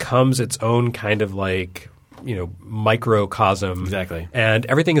screen becomes its own kind of like microcosm. Exactly. And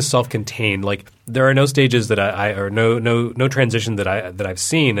everything is self-contained. Like there are no stages that or no transition that I've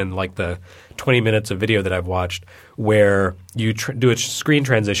seen in like the 20 minutes of video that I've watched where you do a screen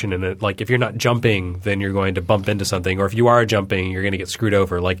transition and it, like if you're not jumping, then you're going to bump into something, or if you are jumping, you're going to get screwed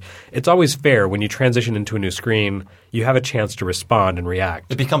over. Like it's always fair when you transition into a new screen, you have a chance to respond and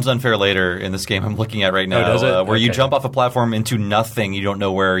react. It becomes unfair later in this game I'm looking at right now, does it? where you jump off a platform into nothing, you don't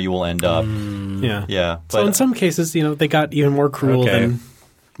know where you will end up. Yeah. So in some cases, they got even more cruel than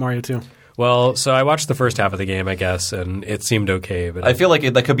Mario 2. Well, so I watched the first half of the game, I guess, and it seemed okay. But I feel like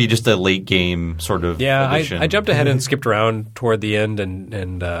that could be just a late game sort of addition. I jumped ahead and skipped around toward the end and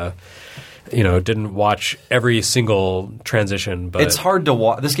didn't watch every single transition. But it's hard to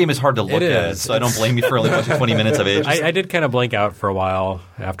watch. This game is hard to look at, so I don't blame you for only watching 20 minutes of it. I did kind of blank out for a while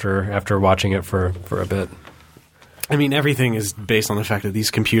after watching it for a bit. I mean, everything is based on the fact that these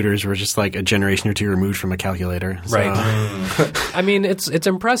computers were just like a generation or two removed from a calculator. So. Right. I mean, it's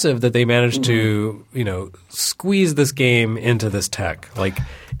impressive that they managed to, squeeze this game into this tech. Like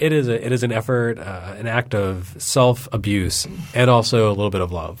it is an effort, an act of self-abuse and also a little bit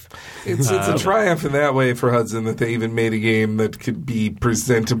of love. It's a triumph in that way for Hudson that they even made a game that could be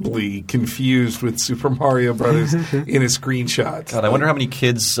presentably confused with Super Mario Brothers in a screenshot. God, I wonder how many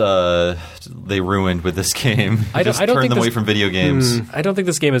kids they ruined with this game. I don't turn them away from video games. I don't think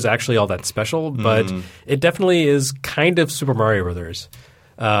this game is actually all that special, but it definitely is kind of Super Mario Brothers.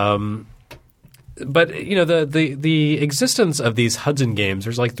 But the existence of these Hudson games,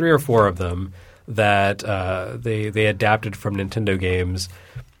 there's like 3 or 4 of them that they adapted from Nintendo games.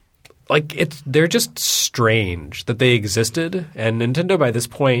 Like they're just strange that they existed, and Nintendo by this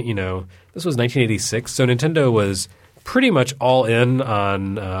point, this was 1986, so Nintendo was pretty much all in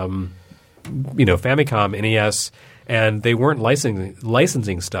on Famicom, NES. And they weren't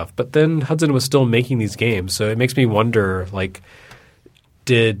licensing stuff. But then Hudson was still making these games. So it makes me wonder, like,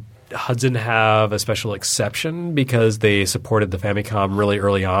 did Hudson have a special exception because they supported the Famicom really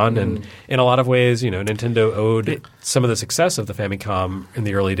early on? And in a lot of ways, Nintendo owed some of the success of the Famicom in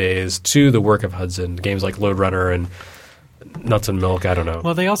the early days to the work of Hudson. Games like Lode Runner and Nuts and Milk, I don't know.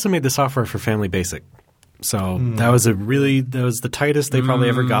 Well, they also made the software for Family Basic. So that was the tightest they probably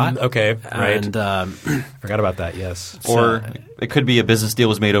ever got. Okay, right. And forgot about that. Yes, or it could be a business deal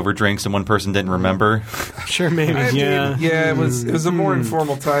was made over drinks and one person didn't remember. Sure, maybe. It was a more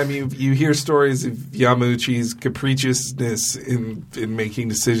informal time. You hear stories of Yamauchi's capriciousness in making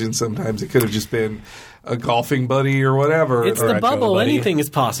decisions. Sometimes it could have just been a golfing buddy or whatever. It's the bubble. Anything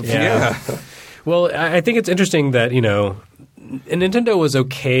is possible. Yeah. Well, I think it's interesting that Nintendo was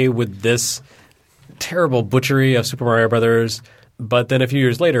okay with this terrible butchery of Super Mario Brothers, but then a few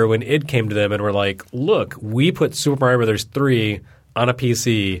years later when id came to them and were like, look, we put Super Mario Brothers 3 on a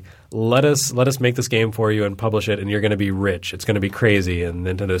PC, let us make this game for you and publish it, and you're going to be rich, it's going to be crazy. And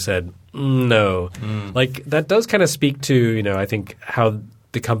Nintendo said no. Like that does kind of speak to I think how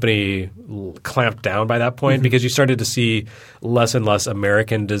the company clamped down by that point, because you started to see less and less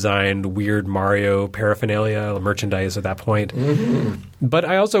American-designed weird Mario paraphernalia, merchandise at that point. But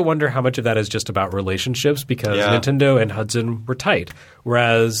I also wonder how much of that is just about relationships, because Nintendo and Hudson were tight,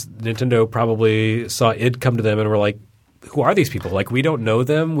 whereas Nintendo probably saw id come to them and were like, who are these people? Like, we don't know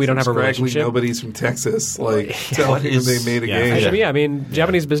them. We don't have a relationship. Nobody's from Texas. Like, telling them they made a game. I mean,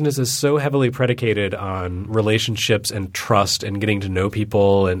 Japanese business is so heavily predicated on relationships and trust and getting to know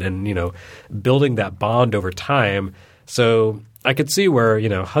people and building that bond over time. So I could see where,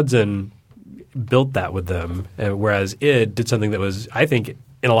 Hudson built that with them, whereas id did something that was, I think,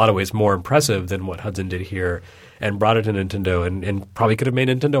 in a lot of ways more impressive than what Hudson did here, and brought it to Nintendo and probably could have made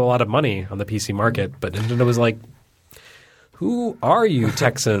Nintendo a lot of money on the PC market. But Nintendo was like, who are you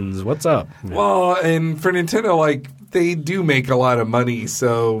Texans? What's up? Well, and for Nintendo, like they do make a lot of money.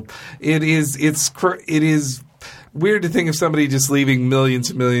 So it is weird to think of somebody just leaving millions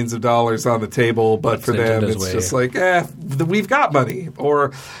and millions of dollars on the table, but for them it's just like, we've got money.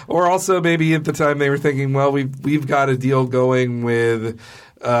 Or also maybe at the time they were thinking, well, we've got a deal going with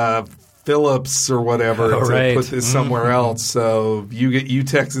Phillips or whatever to put this somewhere else. So you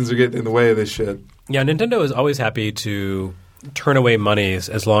Texans are getting in the way of this shit. Yeah, Nintendo is always happy to turn away monies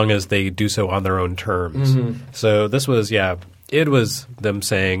as long as they do so on their own terms. So this was, it was them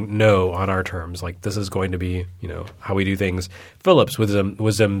saying no on our terms. Like, this is going to be, how we do things. Philips was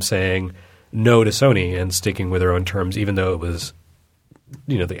them saying no to Sony and sticking with their own terms, even though it was,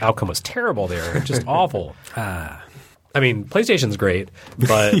 the outcome was terrible there, just awful. I mean, PlayStation's great,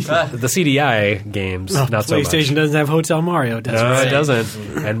 but the CDI games, not so much. PlayStation doesn't have Hotel Mario, does it? No, it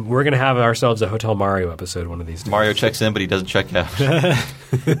doesn't. And we're going to have ourselves a Hotel Mario episode one of these days. Mario checks in, but he doesn't check out.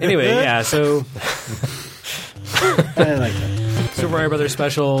 Anyway, so I like that. Super Mario Brothers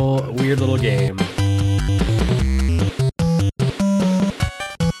special, weird little game.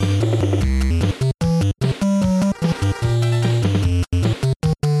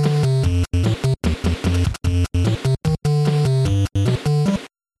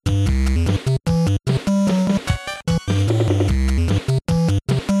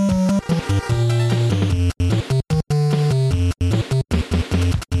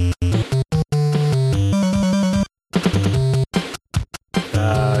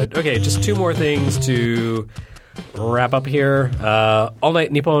 Okay, just two more things to wrap up here. All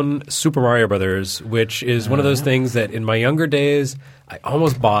Night Nippon Super Mario Brothers, which is one of those things that in my younger days I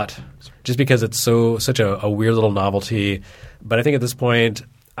almost bought just because it's such a weird little novelty. But I think at this point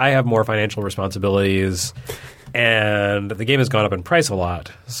I have more financial responsibilities and the game has gone up in price a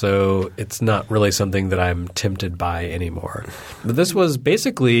lot. So it's not really something that I'm tempted by anymore. But this was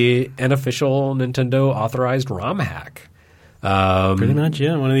basically an official Nintendo authorized ROM hack. Pretty much,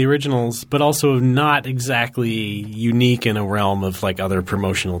 yeah. One of the originals, but also not exactly unique in a realm of like other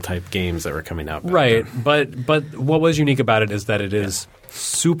promotional type games that were coming out. Right, but what was unique about it is that it is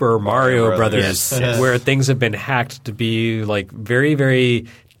Super Mario Brothers, where things have been hacked to be like very, very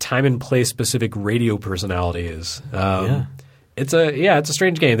time and place specific radio personalities. It's a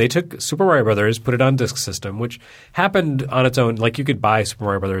strange game. They took Super Mario Brothers, put it on disk system, which happened on its own. Like, you could buy Super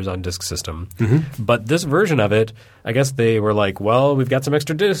Mario Brothers on disk system. But this version of it, I guess they were like, well, we've got some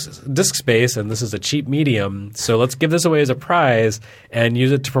extra disk space and this is a cheap medium, so let's give this away as a prize and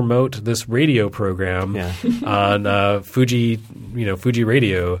use it to promote this radio program on Fuji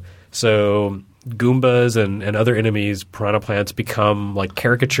Radio. So Goombas and other enemies, piranha plants, become like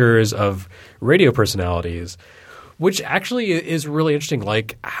caricatures of radio personalities. Which actually is really interesting.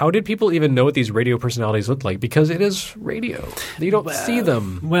 Like, how did people even know what these radio personalities look like? Because it is radio. You don't see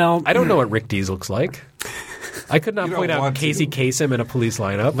them. Well, I don't know what Rick Dees looks like. I could not point out Casey Kasem in a police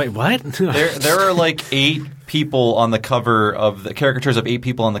lineup. Wait, what? There are like 8 people on the cover of the caricatures of 8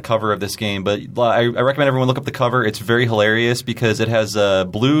 people on the cover of this game. But I recommend everyone look up the cover. It's very hilarious because it has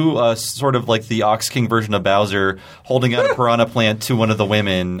blue, sort of like the Ox King version of Bowser, holding out a piranha plant to one of the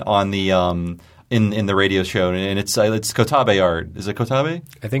women on the in the radio show, and it's Kotabe art. Is it Kotabe?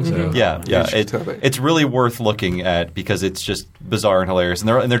 I think so. Yeah. It's really worth looking at because it's just bizarre and hilarious.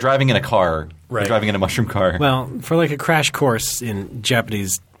 And they're driving in a car. Right. They're driving in a mushroom car. Well, for like a crash course in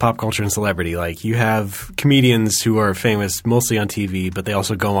Japanese pop culture and celebrity, like you have comedians who are famous mostly on TV, but they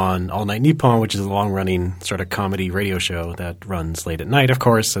also go on All Night Nippon, which is a long-running sort of comedy radio show that runs late at night, of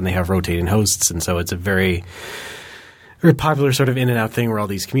course, and they have rotating hosts, and so it's a very popular sort of in and out thing where all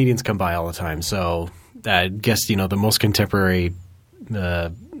these comedians come by all the time. So I guess, the most contemporary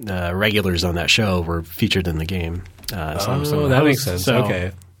regulars on that show were featured in the game. That makes sense. So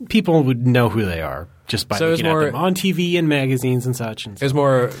okay. People would know who they are just by looking at them on TV and magazines and such. And it was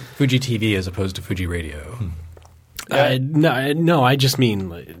more Fuji TV as opposed to Fuji Radio. No, I just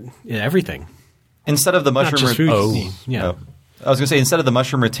mean everything. Instead of the mushroom yeah. I was going to say, instead of the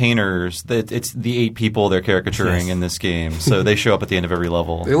mushroom retainers, it's the 8 people they're caricaturing in this game. So they show up at the end of every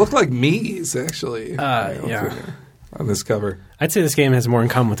level. They look like Mii's, actually. On this cover. I'd say this game has more in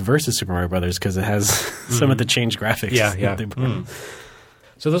common with Versus Super Mario Brothers because it has some of the changed graphics. Yeah.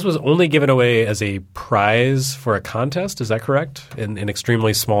 So this was only given away as a prize for a contest, is that correct? In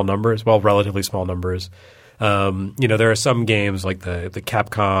extremely small numbers, well, relatively small numbers. There are some games like the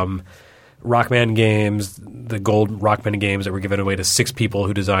Capcom Rockman games, the gold Rockman games that were given away to 6 people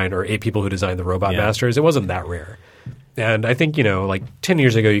who designed or 8 people who designed the Robot Masters. It wasn't that rare. And I think, like 10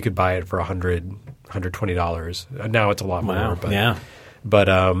 years ago you could buy it for $100, $120. Now it's a lot more. Wow. But,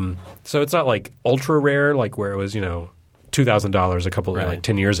 so it's not like ultra rare, like where it was, $2,000 a couple Right. like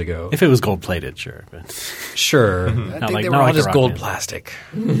 10 years ago. If it was gold plated, sure. But Sure. I think like- they not were all like just the gold Rock Band. plastic.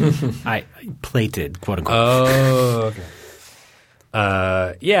 I plated, quote unquote. Oh,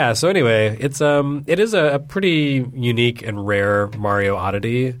 okay. Yeah. So anyway, it is a pretty unique and rare Mario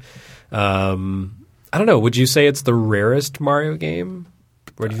oddity. I don't know. Would you say it's the rarest Mario game,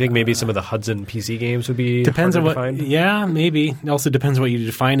 or do you think maybe some of the Hudson PC games would be Depends on harder what. to find? Yeah, maybe. It also depends on what you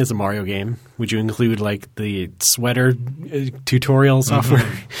define as a Mario game. Would you include like the sweater tutorial software?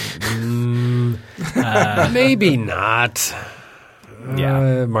 Maybe not.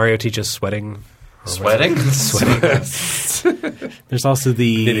 Yeah. Mario teaches sweating. Sweating? There's also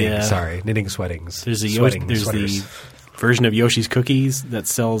the knitting sweatings. There's Sweating there's sweaters. the version of Yoshi's Cookies that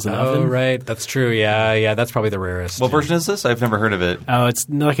sells an Oh, oven. right. That's true. Yeah. That's probably the rarest. What version is this? I've never heard of it. Oh, it's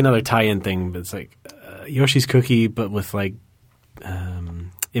like another tie-in thing, but it's like Yoshi's Cookie, but with like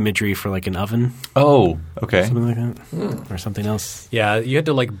imagery for like an oven, Oh, okay. something like that, or something else. Yeah, you had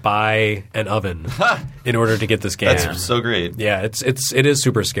to like buy an oven in order to get this game. That's so great. Yeah, it is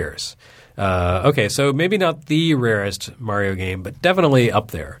super scarce. Okay, so maybe not the rarest Mario game, but definitely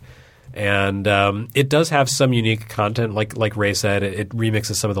up there. And it does have some unique content, like Ray said. It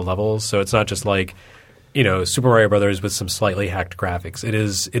remixes some of the levels, so it's not just like Super Mario Brothers with some slightly hacked graphics.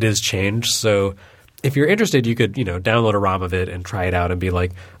 It is changed. So if you're interested, you could download a ROM of it and try it out and be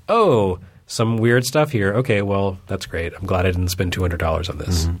like, oh, some weird stuff here. Okay, well that's great. I'm glad I didn't spend $200 on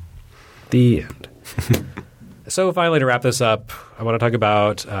this. Mm-hmm. The end. So finally, to wrap this up, I want to talk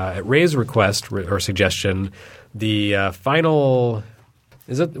about, at Ray's request or suggestion, the final –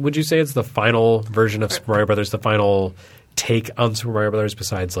 would you say it's the final version of Super Mario Brothers, the final take on Super Mario Brothers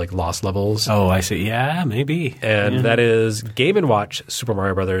besides like Lost Levels? Oh, I see. Yeah, maybe. And that is Game & Watch Super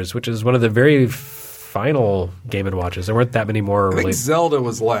Mario Brothers, which is one of the very final Game & Watches. There weren't that many more. I think Zelda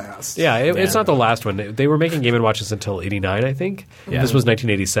was last. Yeah, it's not the last one. They were making Game & Watches until 89, I think. Yeah. This was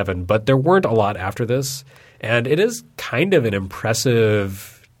 1987, but there weren't a lot after this. And it is kind of an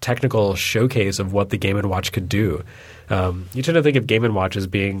impressive technical showcase of what the Game & Watch could do. You tend to think of Game & Watch as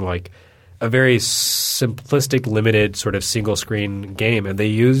being like a very simplistic, limited sort of single-screen game. And they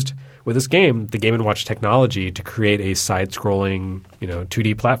used, with this game, the Game & Watch technology to create a side-scrolling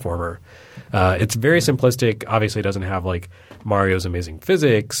 2D platformer. It's very simplistic. Obviously, it doesn't have like Mario's amazing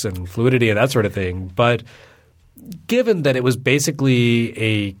physics and fluidity and that sort of thing. But given that it was basically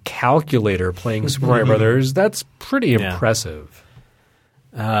a calculator playing Super Mario Brothers, that's pretty impressive.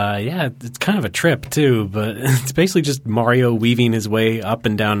 Yeah, it's kind of a trip too, but it's basically just Mario weaving his way up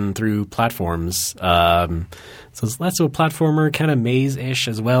and down through platforms. So it's less of a platformer, kind of maze-ish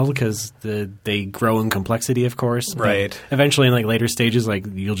as well, because they grow in complexity, of course. Right. But eventually, in like later stages, like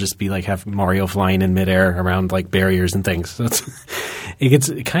you'll just be like have Mario flying in midair around like barriers and things. So it gets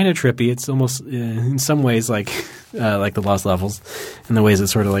kind of trippy. It's almost in some ways like the Lost Levels, in the ways it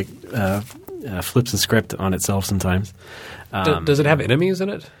sort of like flips the script on itself sometimes. Does it have enemies in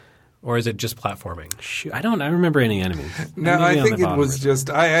it? Or is it just platforming? Shoot, I don't remember any enemies. No, Maybe I think it was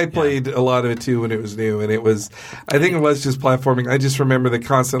just I played a lot of it too when it was new, and I think it was just platforming. I just remember the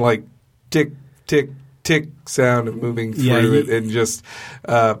constant like tick, tick, tick sound of moving through it, and just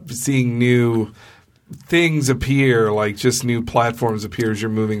seeing new things appear, like just new platforms appear as you're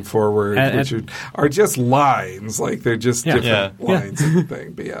moving forward, which are just lines, like they're just different lines of the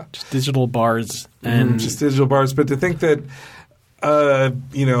thing. But yeah, just digital bars and just digital bars. But to think that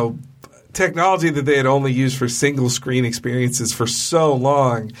technology that they had only used for single screen experiences for so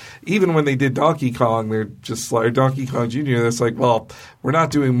long, even when they did Donkey Kong, they're just like Donkey Kong Jr. That's like, well, we're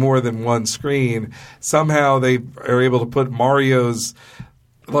not doing more than one screen. Somehow they are able to put Mario's,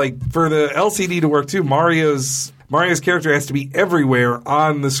 like for the LCD to work too, Mario's character has to be everywhere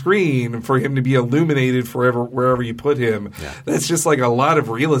on the screen for him to be illuminated wherever you put him. Yeah. That's just like a lot of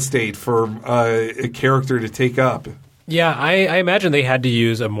real estate for a character to take up. Yeah, I imagine they had to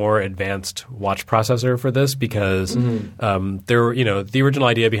use a more advanced watch processor for this because the original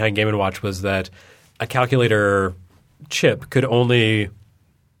idea behind Game & Watch was that a calculator chip could only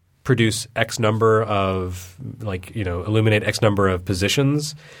produce X number of illuminate X number of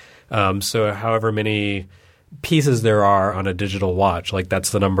positions. So however many pieces there are on a digital watch, like that's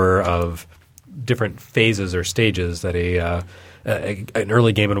the number of different phases or stages that an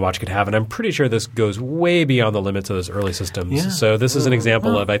early Game & Watch could have. And I'm pretty sure this goes way beyond the limits of those early systems. Yeah. So this is an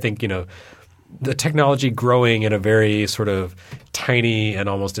example of, I think, the technology growing in a very sort of tiny and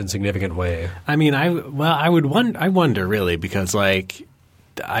almost insignificant way. I mean, I wonder really, because like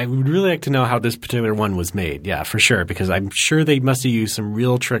I would really like to know how this particular one was made. Yeah, for sure, because I'm sure they must have used some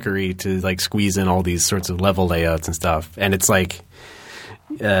real trickery to like squeeze in all these sorts of level layouts and stuff. And it's like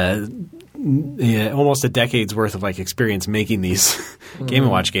almost a decade's worth of like experience making these Game &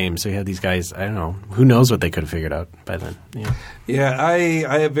 Watch games. So you had these guys. I don't know. Who knows what they could have figured out by then? Yeah.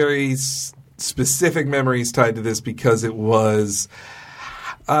 I have very specific memories tied to this because it was.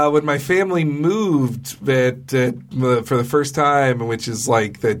 When my family moved for the first time, which is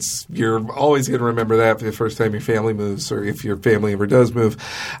like you're always going to remember that for the first time your family moves, or if your family ever does move.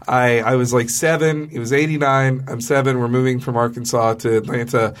 I was like 7. It was 89. I'm 7. We're moving from Arkansas to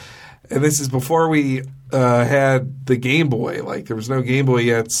Atlanta, and this is before we had the Game Boy. Like there was no Game Boy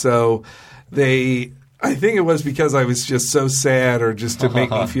yet, so I think it was because I was just so sad, or just to make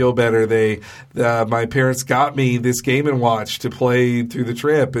me feel better. My parents got me this Game & Watch to play through the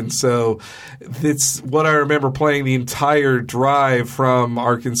trip, and so it's what I remember playing the entire drive from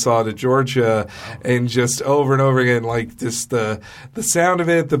Arkansas to Georgia, and just over and over again, like just the sound of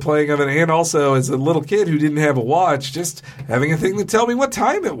it, the playing of it, and also as a little kid who didn't have a watch, just having a thing to tell me what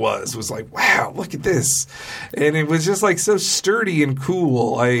time it was like, wow, look at this, and it was just like so sturdy and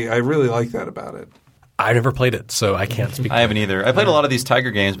cool. I really like that about it. I never played it, so I can't speak. I haven't either. I played a lot of these Tiger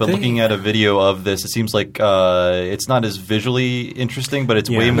games, but looking at a video of this, it seems like it's not as visually interesting, but it's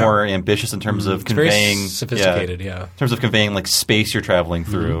way more ambitious in terms of conveying. Very sophisticated, in terms of conveying like space you're traveling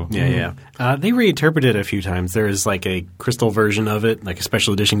through. Yeah. They reinterpreted it a few times. There is like a crystal version of it, like a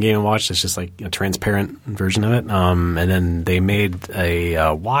special edition Game & Watch that's just like a transparent version of it. And then they made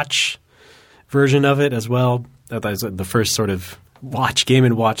a watch version of it as well. That was the first sort of Game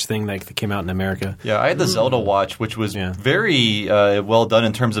 & Watch thing that came out in America. Yeah, I had the Zelda watch, which was very well done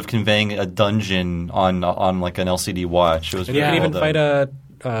in terms of conveying a dungeon on like an LCD watch. It was and you can even fight a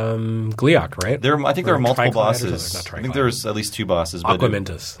Gleeok, right? I think there were multiple bosses. I think there was at least 2 bosses.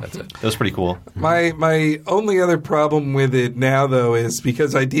 Aquamentus, that's it. That was pretty cool. My only other problem with it now, though, is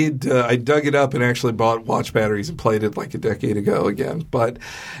because I dug it up and actually bought watch batteries and played it like a decade ago again. But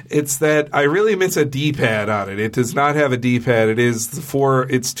it's that I really miss a D-pad on it. It does not have a D-pad. It is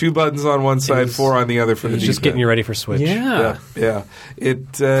it's 2 buttons on one side, 4 on the other for the D-pad. Just getting you ready for Switch. Yeah. But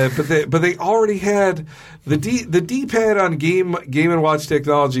they already had the D-pad on Game & Watch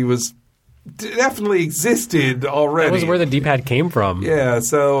technology was definitely existed already. That was where the D-pad came from. Yeah,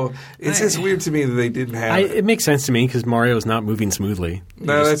 so it's just weird to me that they didn't have it. It makes sense to me because Mario is not moving smoothly.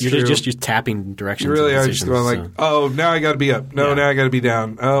 That's true. You're just tapping directions. You really are just going like, oh, now I got to be up. No, now I got to be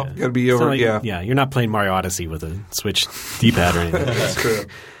down. Oh, got to be over. Yeah, you're not playing Mario Odyssey with a Switch D-pad or anything. That's true.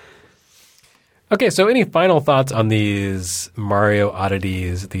 Okay, so any final thoughts on these Mario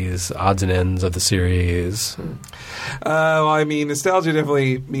Oddities, these odds and ends of the series? I mean, nostalgia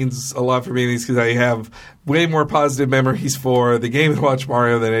definitely means a lot for me because I have way more positive memories for the Game & Watch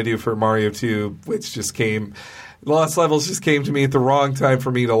Mario than I do for Mario 2, which just came... Lost Levels just came to me at the wrong time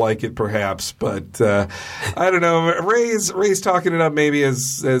for me to like it, perhaps. But I don't know. Ray's talking it up maybe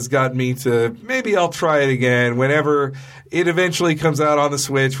has gotten me to maybe I'll try it again whenever it eventually comes out on the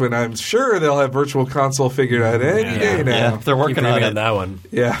Switch, when I'm sure they'll have Virtual Console figured out any day now. Yeah, they're working on that one.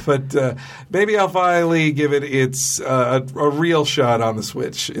 Yeah, but maybe I'll finally give it a real shot on the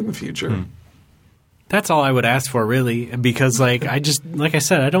Switch in the future. That's all I would ask for, really, because like I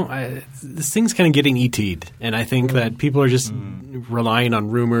said, this thing's kind of getting ET'd, and I think that people are just relying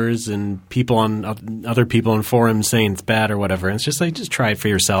on rumors and people on other people in forums saying it's bad or whatever. And it's just like, just try it for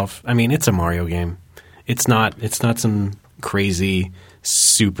yourself. I mean, it's a Mario game. It's not some crazy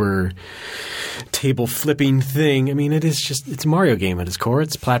super table flipping thing. I mean, it's a Mario game at its core.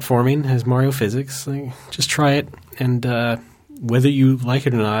 It's platforming, has Mario physics. Like, just try it, and whether you like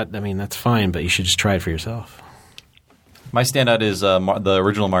it or not, I mean, that's fine, but you should just try it for yourself. My standout is the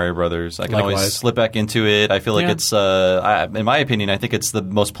original Mario Brothers. I can always slip back into it. I feel like it's, in my opinion, I think it's the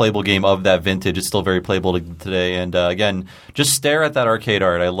most playable game of that vintage. It's still very playable today. And again, just stare at that arcade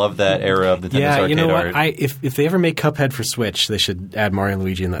art. I love that era of Nintendo's arcade art. Yeah, you know what? If they ever make Cuphead for Switch, they should add Mario and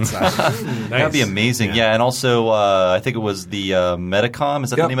Luigi in that side. Nice. That'd be amazing. Yeah, and also I think it was the Metacom.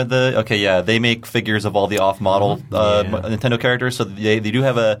 Is that the name of the? Okay, yeah. They make figures of all the off-model Nintendo characters. So they do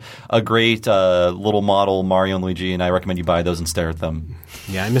have a great little model Mario and Luigi, and I recommend you buy those and stare at them.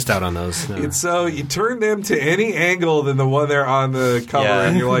 Yeah, I missed out on those. No. It's so you turn them to any angle than the one they're on the cover,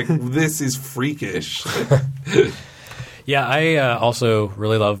 and you're like, this is freakish. Yeah, I also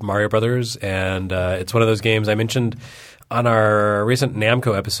really love Mario Brothers, and it's one of those games I mentioned on our recent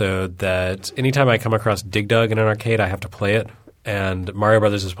Namco episode that anytime I come across Dig Dug in an arcade, I have to play it. And Mario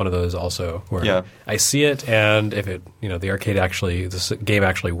Brothers is one of those also where I see it, and if it, the arcade this game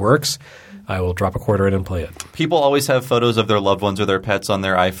actually works, I will drop a quarter in and play it. People always have photos of their loved ones or their pets on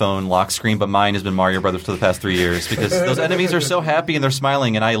their iPhone lock screen, but mine has been Mario Brothers for the past 3 years because those enemies are so happy and they're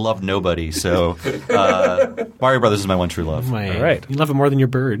smiling, and I love nobody. So Mario Brothers is my one true love. All right. You love it more than your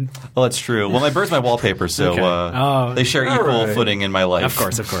bird. Well, that's true. Well, my bird's my wallpaper, so they share equal footing in my life.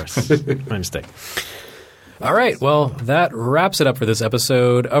 Of course. My mistake. All right. Well, that wraps it up for this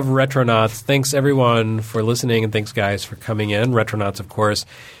episode of Retronauts. Thanks, everyone, for listening, and thanks, guys, for coming in. Retronauts, of course,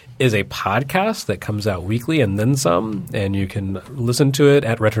 is a podcast that comes out weekly and then some, and you can listen to it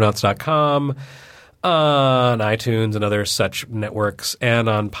at retronauts.com, on iTunes and other such networks, and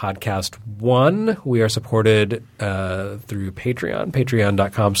on Podcast One. We are supported through Patreon,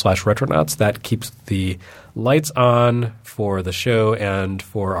 patreon.com/retronauts. That keeps the lights on for the show and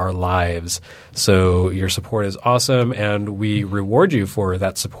for our lives. So your support is awesome, and we reward you for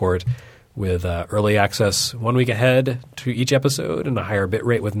that support with early access 1 week ahead to each episode and a higher bit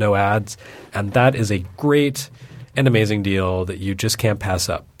rate with no ads. And that is a great and amazing deal that you just can't pass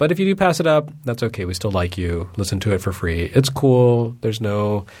up. But if you do pass it up, that's okay. We still like you. Listen to it for free. It's cool. There's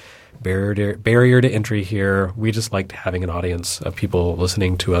no barrier to entry here. We just liked having an audience of people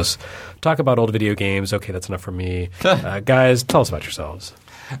listening to us talk about old video games. Okay, that's enough for me. Guys, tell us about yourselves.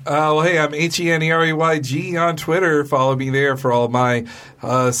 Well, hey, I'm HENREYG on Twitter. Follow me there for all my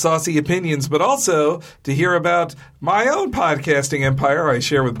saucy opinions, but also to hear about my own podcasting empire I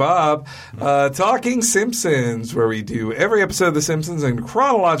share with Bob, Talking Simpsons, where we do every episode of The Simpsons in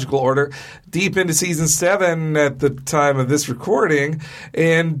chronological order, deep into Season 7 at the time of this recording.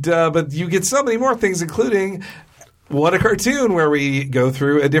 And but you get so many more things, including What a Cartoon, where we go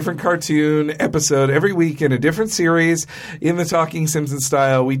through a different cartoon episode every week in a different series in the Talking Simpsons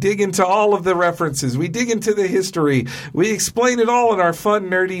style. We dig into all of the references. We dig into the history. We explain it all in our fun,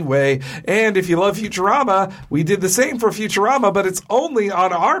 nerdy way. And if you love Futurama, we did the same for Futurama, but it's only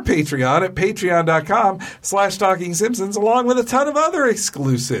on our Patreon at patreon.com/Talking Simpsons, along with a ton of other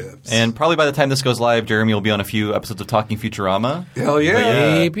exclusives. And probably by the time this goes live, Jeremy will be on a few episodes of Talking Futurama. Hell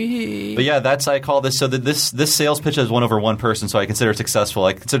yeah. Baby. But yeah, that's, I call this, so that this sales pitch is 1 over 1 person, so I consider it successful.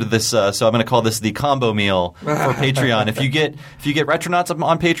 I consider this, so I'm going to call this the combo meal for Patreon. If you get Retronauts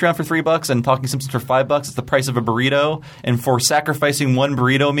on Patreon for $3 and Talking Simpsons for $5, it's the price of a burrito. And for sacrificing one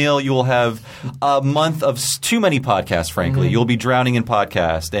burrito meal, you will have a month of too many podcasts, frankly. You'll be drowning in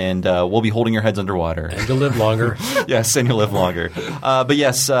podcasts, and we'll be holding your heads underwater. And you'll live longer. Yes, and you'll live longer. But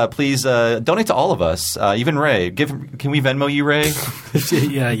yes, please donate to all of us, even Ray. Can we Venmo you, Ray?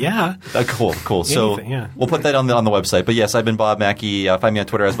 Yeah. Cool. So we'll put that on the website. But yes, I've been Bob Mackey. Find me on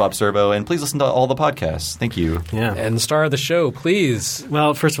Twitter as Bob Servo, and please listen to all the podcasts. Thank you. Yeah. And star of the show, please.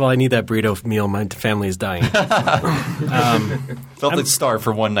 Well, first of all, I need that burrito meal. My family is dying. Felt it starve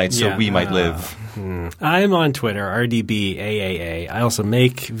for one night so we might live. I'm on Twitter, RDBAAA. I also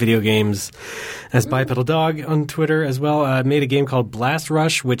make video games as Bipedal Dog on Twitter as well. I made a game called Blast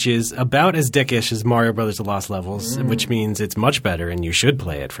Rush, which is about as dickish as Mario Brothers: The Lost Levels, which means it's much better and you should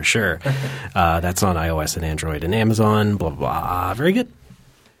play it for sure. That's on iOS and Android and Amazon, blah, blah, blah. Very good.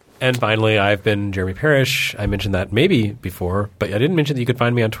 And finally, I've been Jeremy Parrish. I mentioned that maybe before, but I didn't mention that you could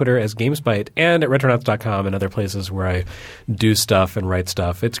find me on Twitter as GameSpite and at Retronauts.com and other places where I do stuff and write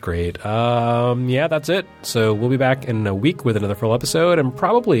stuff. It's great. Yeah, that's it. So we'll be back in a week with another full episode, and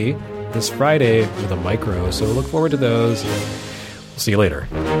probably this Friday with a micro. So look forward to those. We'll see you later.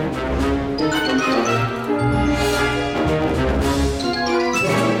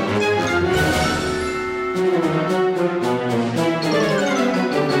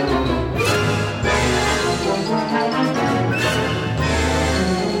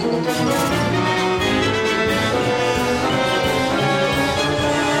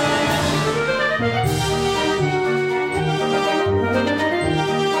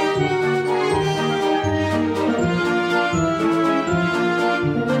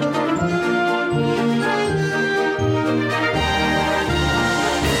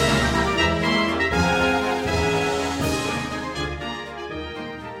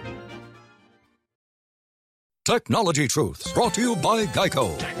 Technology Truths, brought to you by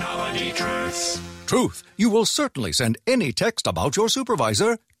Geico. Technology truths. Truth, you will certainly send any text about your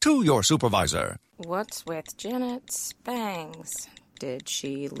supervisor to your supervisor. What's with Janet's bangs? Did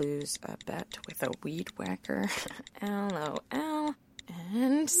she lose a bet with a weed whacker? LOL.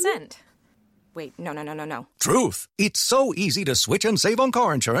 And sent. Wait, no. Truth, it's so easy to switch and save on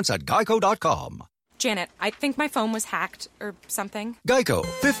car insurance at geico.com. Janet, I think my phone was hacked or something. Geico,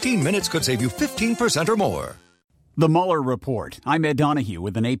 15 minutes could save you 15% or more. The Mueller Report. I'm Ed Donahue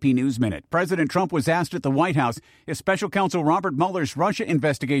with an AP News Minute. President Trump was asked at the White House if Special Counsel Robert Mueller's Russia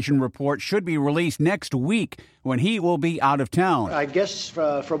investigation report should be released next week when he will be out of town. I guess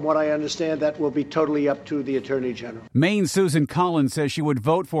from what I understand, that will be totally up to the Attorney General. Maine's Susan Collins says she would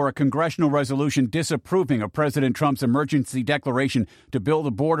vote for a congressional resolution disapproving of President Trump's emergency declaration to build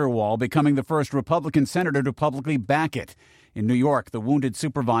a border wall, becoming the first Republican senator to publicly back it. In New York, the wounded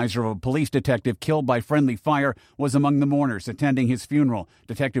supervisor of a police detective killed by friendly fire was among the mourners attending his funeral.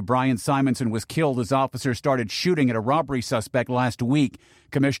 Detective Brian Simonson was killed as officers started shooting at a robbery suspect last week.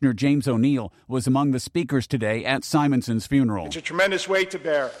 Commissioner James O'Neill was among the speakers today at Simonson's funeral. It's a tremendous weight to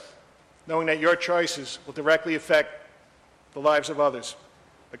bear, knowing that your choices will directly affect the lives of others.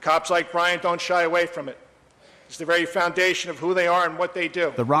 But cops like Brian don't shy away from it. It's the very foundation of who they are and what they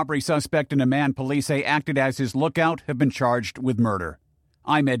do. The robbery suspect and a man police say acted as his lookout have been charged with murder.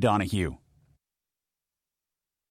 I'm Ed Donahue.